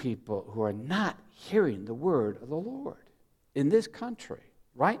many people who are not hearing the word of the Lord in this country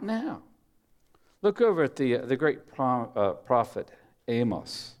right now. Look over at the great prophet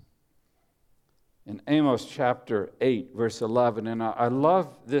Amos. In Amos chapter 8, verse 11, and I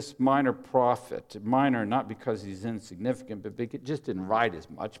love this minor prophet, minor not because he's insignificant, but because he just didn't write as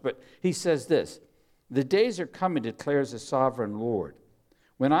much, but he says this, the days are coming, declares the sovereign Lord,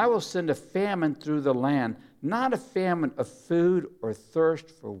 when I will send a famine through the land, not a famine of food or thirst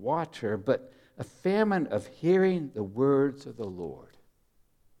for water, but a famine of hearing the words of the Lord.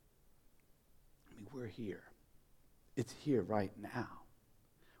 I mean, we're here. It's here right now.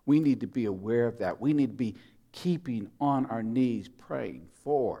 We need to be aware of that. We need to be keeping on our knees, praying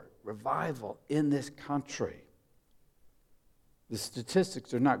for revival in this country. The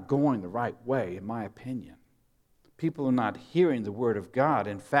statistics are not going the right way, in my opinion. People are not hearing the word of God.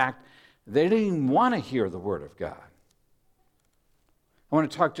 In fact, they don't even want to hear the word of God. I want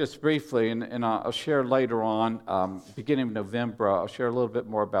to talk just briefly, and I'll share later on, beginning of November, I'll share a little bit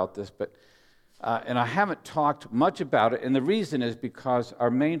more about this, and I haven't talked much about it, and the reason is because our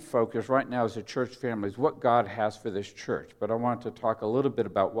main focus right now as a church family is what God has for this church, but I want to talk a little bit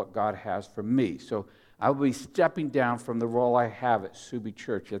about what God has for me. So I will be stepping down from the role I have at Subi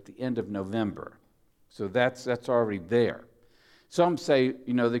Church at the end of November. So that's already there. Some say,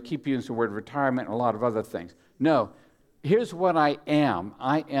 they keep using the word retirement and a lot of other things. No, here's what I am.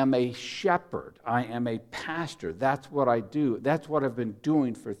 I am a shepherd. I am a pastor. That's what I do. That's what I've been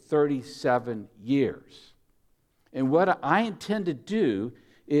doing for 37 years. And what I intend to do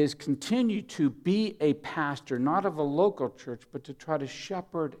is continue to be a pastor, not of a local church, but to try to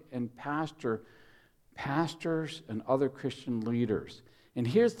shepherd and pastor pastors and other Christian leaders. And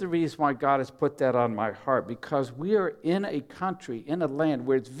here's the reason why God has put that on my heart, because we are in a country, in a land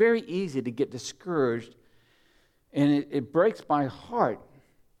where it's very easy to get discouraged, and it breaks my heart.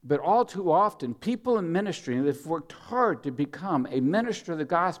 But all too often, people in ministry have worked hard to become a minister of the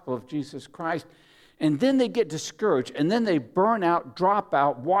gospel of Jesus Christ, and then they get discouraged, and then they burn out, drop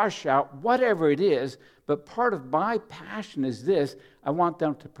out, wash out, whatever it is. But part of my passion is this: I want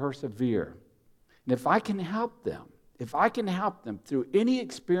them to persevere. And if I can help them through any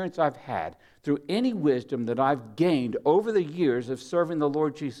experience I've had, through any wisdom that I've gained over the years of serving the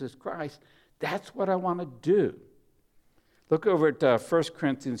Lord Jesus Christ, that's what I want to do. Look over at 1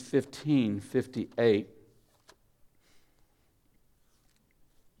 Corinthians 15:58.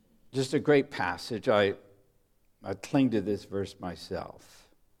 Just a great passage. I cling to this verse myself.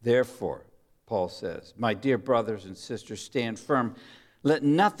 Therefore, Paul says, my dear brothers and sisters, stand firm. Let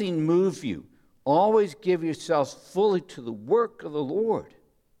nothing move you. Always give yourselves fully to the work of the Lord,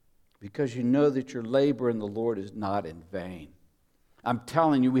 because you know that your labor in the Lord is not in vain. I'm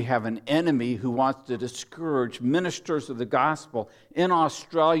telling you, we have an enemy who wants to discourage ministers of the gospel in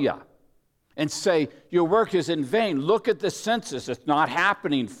Australia and say, your work is in vain. Look at the census. It's not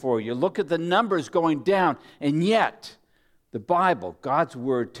happening for you. Look at the numbers going down. And yet, The Bible, God's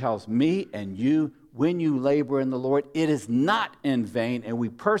word, tells me and you, when you labor in the Lord, it is not in vain, and we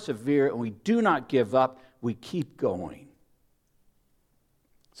persevere and we do not give up. We keep going.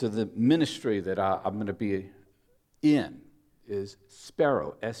 So the ministry that I'm going to be in is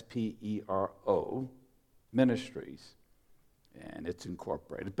Spero, S-P-E-R-O, Ministries, and it's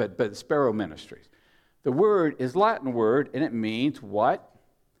incorporated, but Spero Ministries. The word is Latin word, and it means what?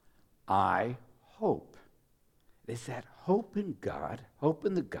 I hope. It's that hope in God, hope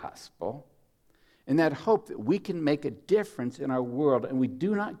in the gospel, and that hope that we can make a difference in our world, and we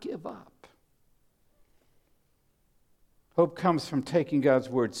do not give up. Hope comes from taking God's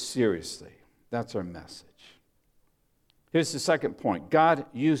word seriously. That's our message. Here's the second point. God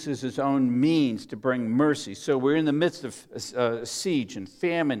uses his own means to bring mercy. So we're in the midst of siege and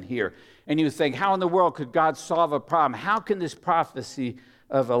famine here. And you think, how in the world could God solve a problem? How can this prophecy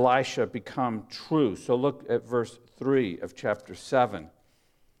of Elisha become true? So look at verse 3 of chapter 7.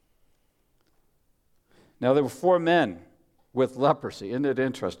 Now there were 4 men with leprosy. Isn't it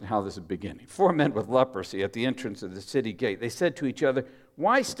interesting how this is beginning? 4 men with leprosy at the entrance of the city gate. They said to each other,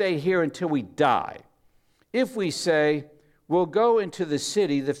 why stay here until we die? If we say, we'll go into the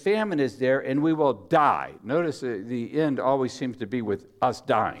city, the famine is there, and we will die. Notice the end always seems to be with us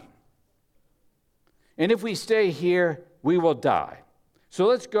dying. And if we stay here, we will die. So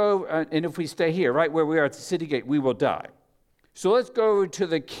let's go, and if we stay here, right where we are at the city gate, we will die. So let's go to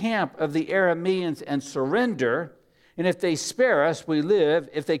the camp of the Arameans and surrender, and if they spare us, we live.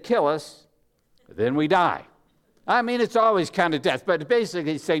 If they kill us, then we die. I mean, it's always kind of death, but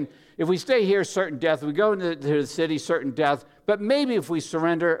basically he's saying, if we stay here, certain death. We go into the city, certain death. But maybe if we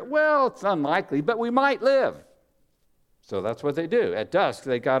surrender, well, it's unlikely, but we might live. So that's what they do. At dusk,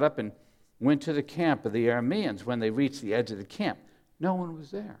 they got up and went to the camp of the Arameans. When they reached the edge of the camp, no one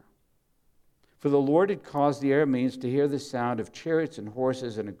was there. For the Lord had caused the Arameans to hear the sound of chariots and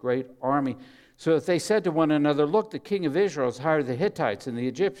horses and a great army. So if they said to one another, look, the king of Israel has hired the Hittites and the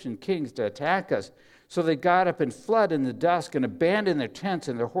Egyptian kings to attack us. So they got up and fled in the dusk and abandoned their tents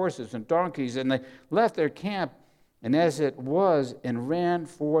and their horses and donkeys, and they left their camp, and as it was, and ran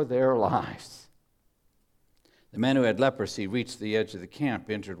for their lives. The men who had leprosy reached the edge of the camp,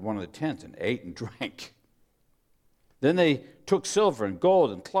 entered one of the tents, and ate and drank. Then they took silver and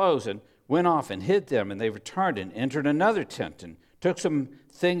gold and clothes and went off and hid them, and they returned and entered another tent and took some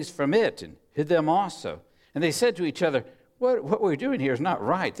things from it and hid them also. And they said to each other, What we're doing here is not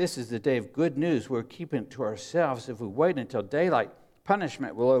right. This is the day of good news. We're keeping it to ourselves. If we wait until daylight,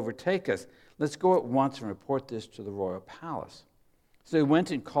 punishment will overtake us. Let's go at once and report this to the royal palace. So they went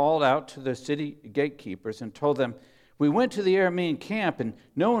and called out to the city gatekeepers and told them, we went to the Aramean camp, and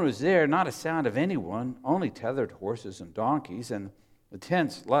no one was there, not a sound of anyone, only tethered horses and donkeys, and the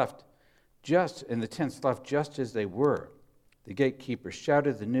tents left just as they were. The gatekeepers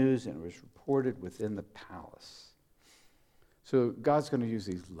shouted the news, and it was reported within the palace. So God's going to use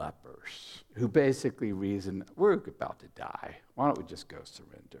these lepers who basically reason, we're about to die. Why don't we just go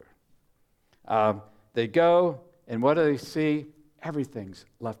surrender? They go, and what do they see? Everything's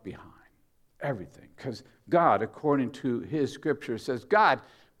left behind. Everything. Because God, according to his scripture, says God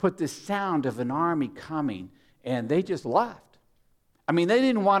put the sound of an army coming, and they just left. I mean, they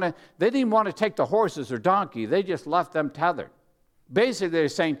didn't want to take the horses or donkey. They just left them tethered. Basically, they're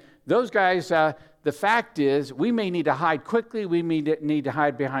saying, those guys, the fact is, we may need to hide quickly. We may need to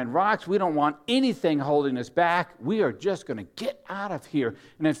hide behind rocks. We don't want anything holding us back. We are just going to get out of here.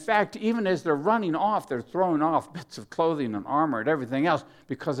 And in fact, even as they're running off, they're throwing off bits of clothing and armor and everything else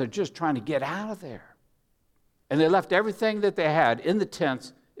because they're just trying to get out of there. And they left everything that they had in the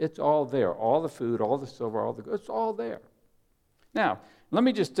tents. It's all there. All the food, all the silver, it's all there. Now, let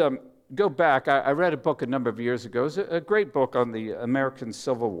me just go back. I read a book a number of years ago. It's a great book on the American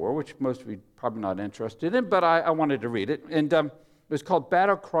Civil War, which most of you are probably not interested in, but I wanted to read it. And it was called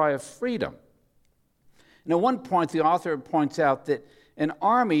Battle Cry of Freedom. And at one point, the author points out that an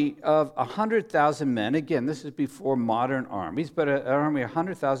army of 100,000 men, again, this is before modern armies, but an army of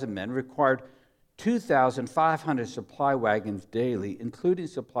 100,000 men required 2,500 supply wagons daily, including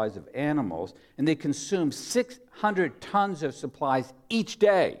supplies of animals, and they consumed 600 tons of supplies each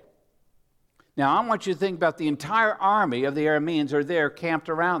day. Now, I want you to think about the entire army of the Arameans are there camped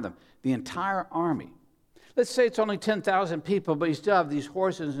around them. The entire army. Let's say it's only 10,000 people, but you still have these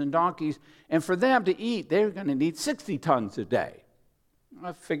horses and donkeys, and for them to eat, they're going to need 60 tons a day.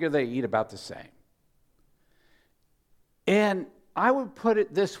 I figure they eat about the same. And I would put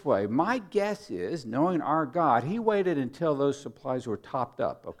it this way. My guess is, knowing our God, he waited until those supplies were topped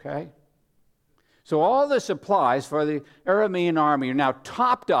up, okay? So all the supplies for the Aramean army are now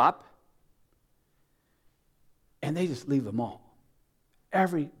topped up. And they just leave them all.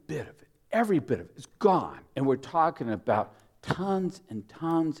 Every bit of it is gone. And we're talking about tons and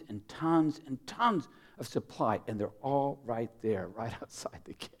tons and tons and tons of supply. And they're all right there, right outside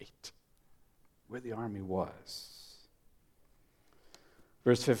the gate, where the army was.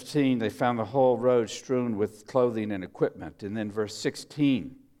 Verse 15, they found the whole road strewn with clothing and equipment. And then verse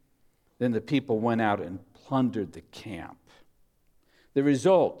 16, then the people went out and plundered the camp. The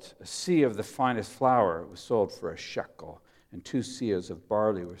result, a seah of the finest flour was sold for a shekel, and 2 seahs of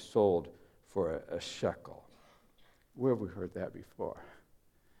barley were sold for a shekel. Where have we heard that before?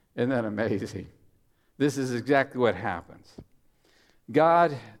 Isn't that amazing? This is exactly what happens.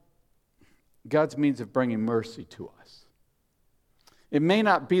 God's means of bringing mercy to us. It may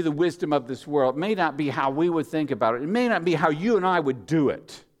not be the wisdom of this world. It may not be how we would think about it. It may not be how you and I would do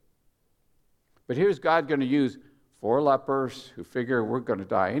it. But here's God going to use 4 lepers who figure we're going to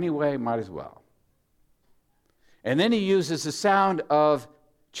die anyway, might as well. And then he uses the sound of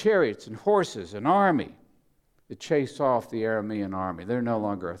chariots and horses, an army, to chase off the Aramean army. They're no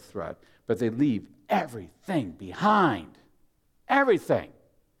longer a threat, but they leave everything behind. Everything.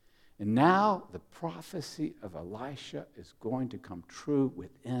 And now the prophecy of Elisha is going to come true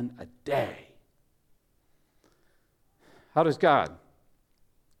within a day. How does God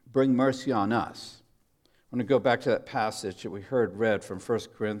bring mercy on us? I'm going to go back to that passage that we heard read from 1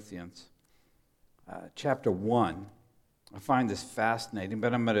 Corinthians chapter 1. I find this fascinating,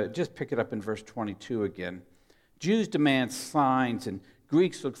 but I'm going to just pick it up in verse 22 again. Jews demand signs and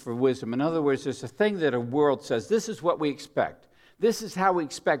Greeks look for wisdom. In other words, there's a thing that a world says, this is what we expect. This is how we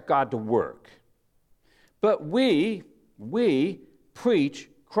expect God to work. But we preach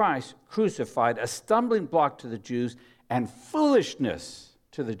Christ crucified, a stumbling block to the Jews and foolishness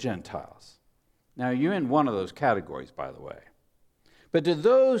to the Gentiles. Now, you're in one of those categories, by the way. But to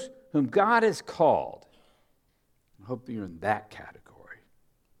those whom God has called, I hope you're in that category,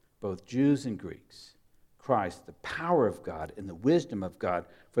 both Jews and Greeks, Christ, the power of God and the wisdom of God,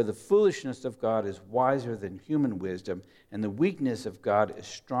 for the foolishness of God is wiser than human wisdom, and the weakness of God is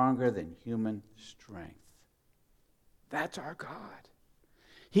stronger than human strength. That's our God.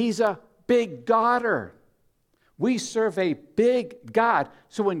 He's a big Godder. We serve a big God.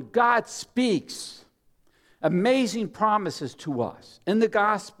 So when God speaks amazing promises to us in the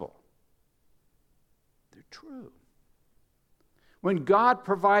gospel, they're true. When God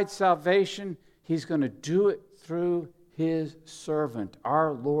provides salvation, he's going to do it through his servant,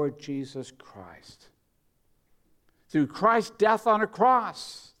 our Lord Jesus Christ. Through Christ's death on a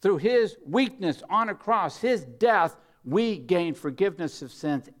cross, through his weakness on a cross, his death, we gain forgiveness of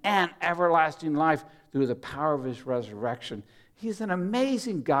sins and everlasting life through the power of his resurrection. He's an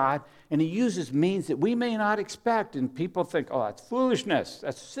amazing God, and he uses means that we may not expect. And people think, oh, that's foolishness.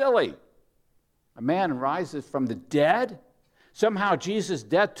 That's silly. A man rises from the dead. Somehow Jesus'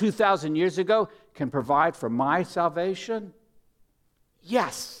 death 2,000 years ago can provide for my salvation?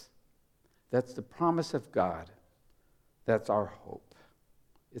 Yes. That's the promise of God. That's our hope.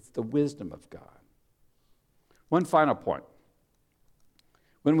 It's the wisdom of God. One final point.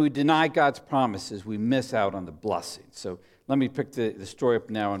 When we deny God's promises, we miss out on the blessing. So let me pick the story up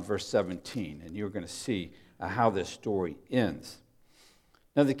now in verse 17, and you're going to see how this story ends.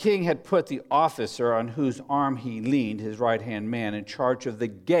 Now the king had put the officer on whose arm he leaned, his right-hand man, in charge of the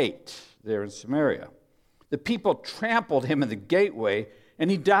gate there in Samaria. The people trampled him in the gateway,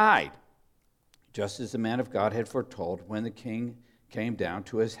 and he died, just as the man of God had foretold when the king came down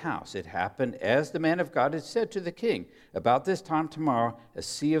to his house. It happened as the man of God had said to the king. About this time tomorrow, a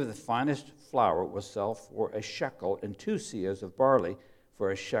seah of the finest flour was sold for a shekel, and 2 seahs of barley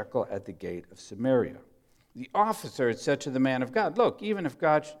for a shekel at the gate of Samaria. The officer had said to the man of God, look, even if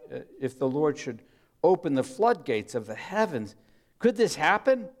the Lord should open the floodgates of the heavens, could this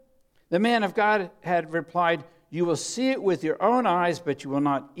happen? The man of God had replied, you will see it with your own eyes, but you will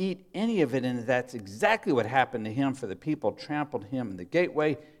not eat any of it. And that's exactly what happened to him, for the people trampled him in the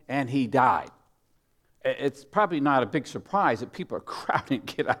gateway, and he died. It's probably not a big surprise that people are crowding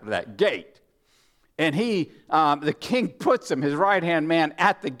to get out of that gate. And the king puts him, his right-hand man,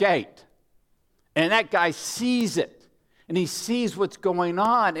 at the gate. And that guy sees it. And he sees what's going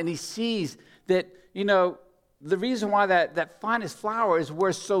on. And he sees that, the reason why that finest flour is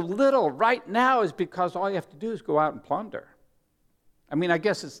worth so little right now is because all you have to do is go out and plunder. I mean, I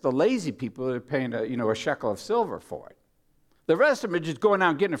guess it's the lazy people that are paying a shekel of silver for it. The rest of them are just going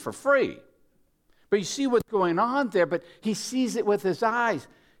out and getting it for free. But you see what's going on there, but he sees it with his eyes.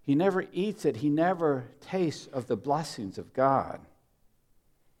 He never eats it. He never tastes of the blessings of God.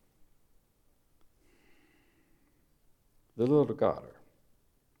 The little Godder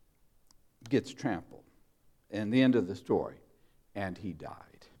gets trampled And the end of the story. And he died.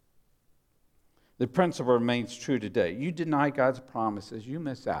 The principle remains true today. You deny God's promises, you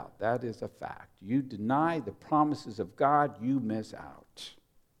miss out. That is a fact. You deny the promises of God, you miss out.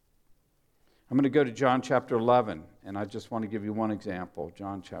 I'm going to go to John chapter 11, and I just want to give you one example.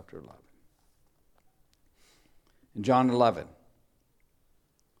 John chapter 11. In John 11,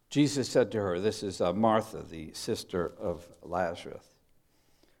 Jesus said to her, this is Martha, the sister of Lazarus,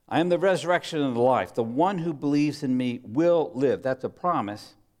 I am the resurrection and the life. The one who believes in me will live. That's a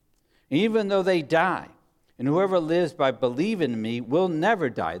promise. Even though they die, and whoever lives by believing in me will never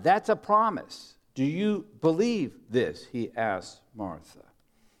die. That's a promise. Do you believe this? He asked Martha.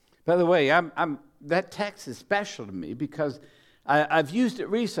 By the way, that text is special to me because I've used it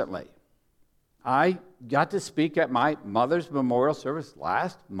recently. I got to speak at my mother's memorial service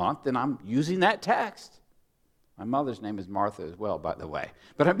last month, and I'm using that text. My mother's name is Martha as well, by the way.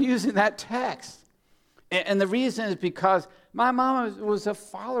 But I'm using that text. And the reason is because my mom was a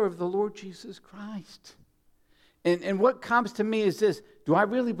follower of the Lord Jesus Christ. And what comes to me is this: do I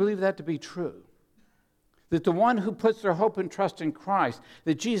really believe that to be true? That the one who puts their hope and trust in Christ,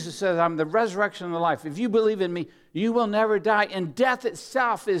 that Jesus says, I'm the resurrection and the life. If you believe in me, you will never die. And death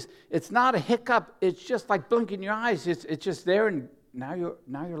itself it's not a hiccup. It's just like blinking your eyes. It's just there, and now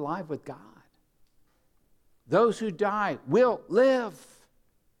you're alive with God. Those who die will live.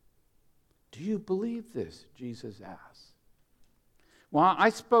 Do you believe this? Jesus asked. Well, I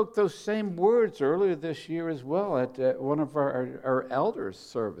spoke those same words earlier this year as well at one of our elders'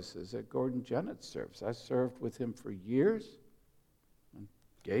 services, at Gordon Jennett's service. I served with him for years and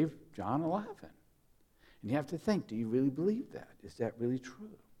gave John 11. And you have to think, do you really believe that? Is that really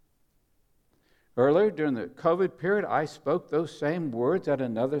true? Earlier, during the COVID period, I spoke those same words at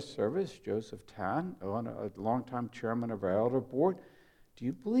another service. Joseph Tan, a longtime chairman of our elder board. Do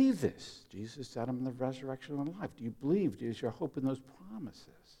you believe this? Jesus said, I'm the resurrection and life. Do you believe? Is your hope in those promises?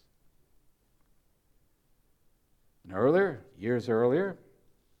 And earlier, years earlier,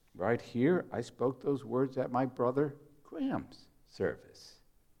 right here, I spoke those words at my brother Graham's service.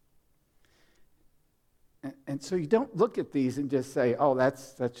 And so you don't look at these and just say, oh,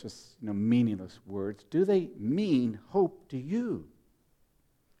 that's just meaningless words. Do they mean hope to you?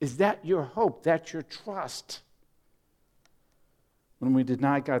 Is that your hope? That's your trust? When we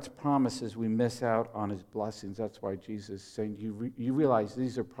deny God's promises, we miss out on his blessings. That's why Jesus is saying, you realize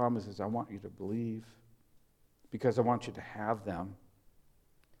these are promises I want you to believe because I want you to have them.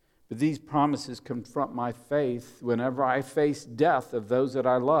 But these promises confront my faith. Whenever I face death of those that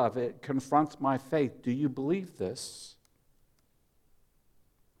I love, it confronts my faith. Do you believe this?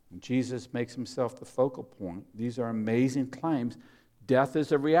 And Jesus makes himself the focal point. These are amazing claims. Death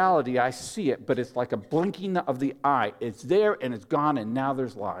is a reality. I see it, but it's like a blinking of the eye. It's there and it's gone, and now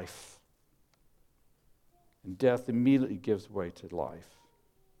there's life. And death immediately gives way to life.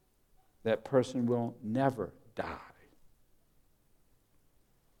 That person will never die.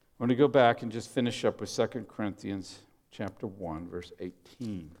 I want to go back and just finish up with 2 Corinthians chapter 1, verse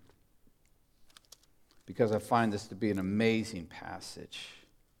 18. Because I find this to be an amazing passage.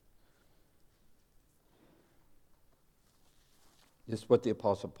 This is what the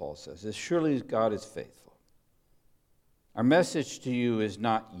Apostle Paul says. As surely as God is faithful. Our message to you is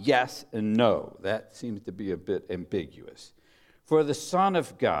not yes and no. That seems to be a bit ambiguous. For the Son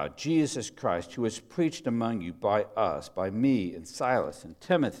of God, Jesus Christ, who was preached among you by us, by me and Silas and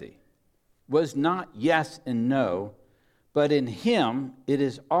Timothy, was not yes and no, but in him it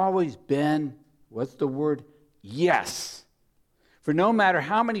has always been, what's the word? Yes. For no matter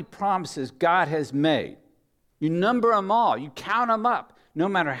how many promises God has made, you number them all, you count them up, no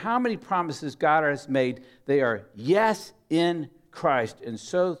matter how many promises God has made, they are yes in Christ. And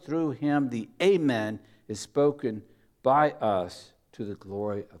so through him the amen is spoken by us to the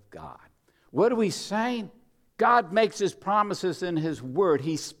glory of God. What are we saying? God makes his promises in his word.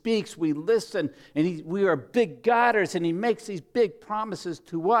 He speaks, we listen, and we are big Godders, and he makes these big promises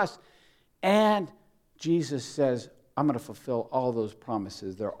to us. And Jesus says, I'm going to fulfill all those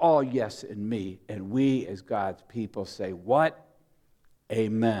promises. They're all yes in me. And we as God's people say, what?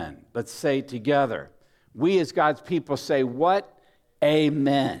 Amen. Let's say together. We as God's people say, what?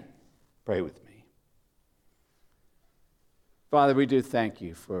 Amen. Pray with me. Father, we do thank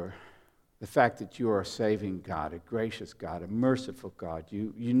you for the fact that you are a saving God, a gracious God, a merciful God.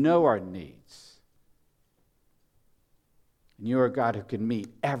 You know our needs. And you are a God who can meet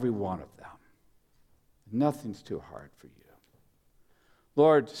every one of them. Nothing's too hard for you.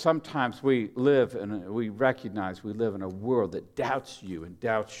 Lord, sometimes we recognize we live in a world that doubts you and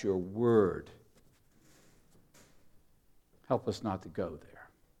doubts your word. Help us not to go there.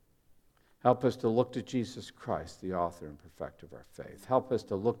 Help us to look to Jesus Christ, the author and perfecter of our faith. Help us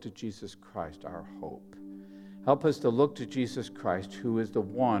to look to Jesus Christ, our hope. Help us to look to Jesus Christ, who is the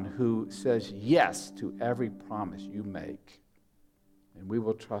one who says yes to every promise you make. And we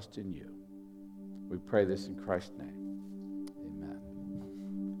will trust in you. We pray this in Christ's name. Amen.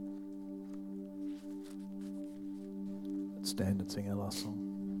 Let's stand and sing our last song.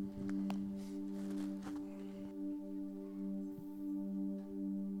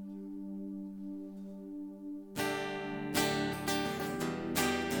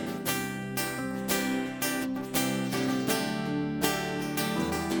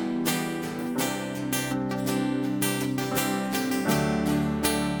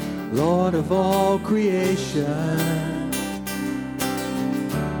 Lord of all creation,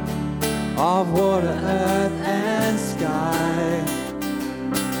 of water, earth, and sky,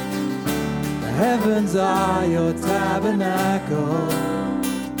 the heavens are your tabernacle.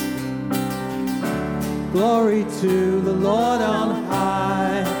 Glory to the Lord on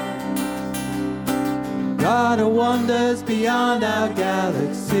high. God of wonders beyond our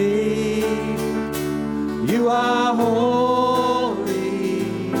galaxy, you are holy,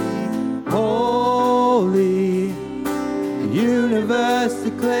 holy. The universe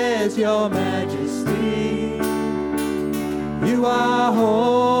declares your majesty. You are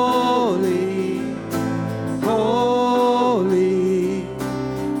holy, holy,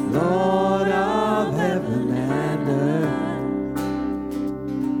 Lord of heaven and earth,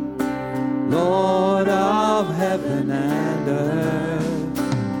 Lord of heaven and earth.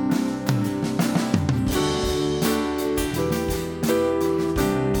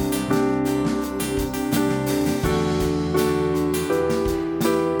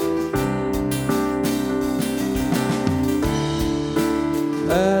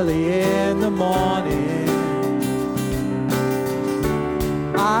 Early in the morning,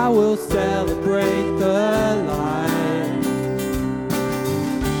 I will celebrate the light.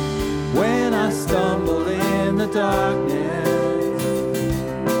 When I stumble in the darkness,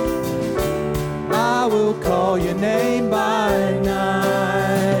 I will call your name by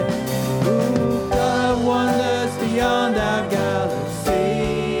night. Ooh, God of wonders beyond our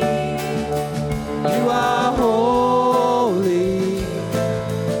galaxy, you are holy,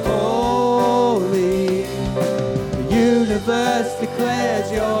 holy. The universe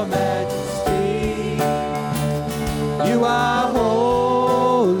declares your majesty. You are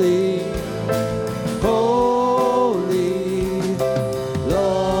holy, holy,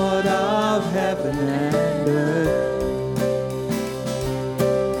 Lord of heaven and earth,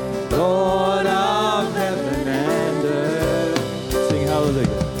 Lord of heaven and earth. Sing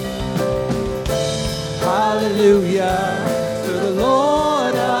hallelujah. Hallelujah to the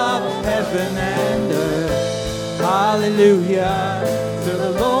Lord of heaven and earth. Hallelujah to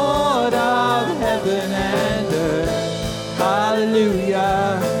the Lord of heaven and earth.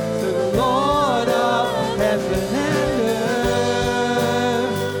 Hallelujah to the Lord of heaven and earth.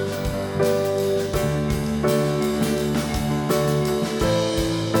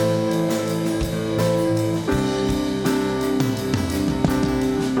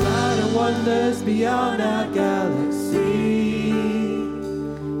 God of wonders beyond our galaxy,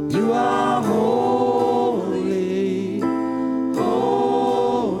 you are holy,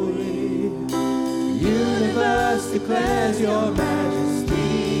 holy. The universe declares your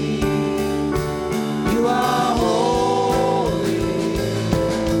majesty. You are holy,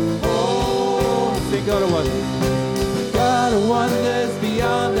 holy. Sing God of wonders. God of wonders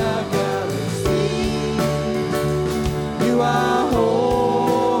beyond our galaxy, you are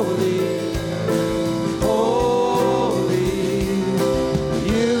holy, holy. The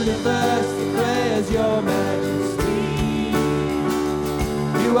universe declares your majesty.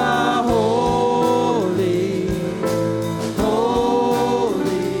 You are holy,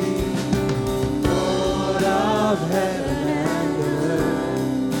 holy, Lord of heaven and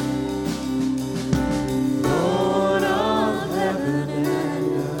earth, Lord of heaven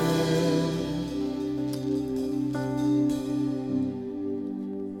and earth.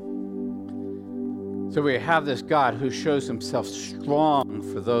 So we have this God who shows himself strong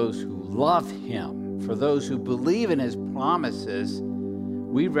for those who love him, for those who believe in his promises.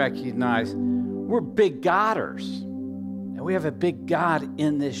 We recognize we're big Godders, and we have a big God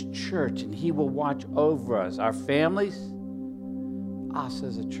in this church, and he will watch over us, our families, us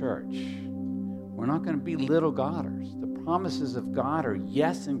as a church. We're not going to be little Godders. The promises of God are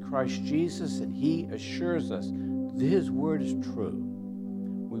yes in Christ Jesus, and he assures us his word is true.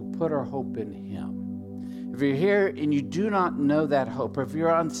 We put our hope in him. If you're here and you do not know that hope, or if you're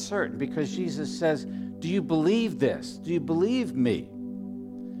uncertain, because Jesus says, do you believe this? Do you believe me?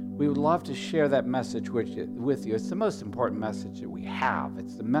 we would love to share that message with you. It's the most important message that we have.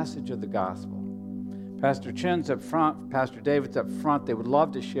 It's the message of the gospel. Pastor Chin's up front, Pastor David's up front. They would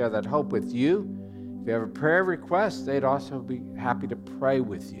love to share that hope with you. If you have a prayer request, they'd also be happy to pray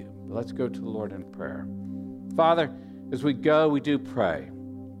with you. But let's go to the Lord in prayer. Father, as we go, we do pray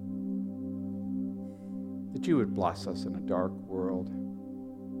that you would bless us in a dark world,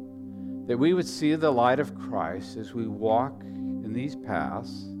 that we would see the light of Christ as we walk in these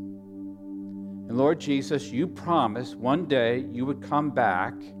paths. And Lord Jesus, you promised one day you would come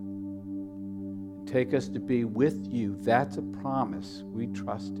back and take us to be with you. That's a promise we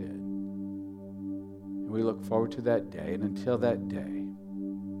trust in. And we look forward to that day. And until that day,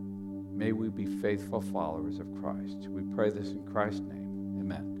 may we be faithful followers of Christ. We pray this in Christ's name.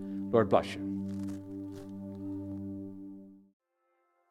 Amen. Lord bless you.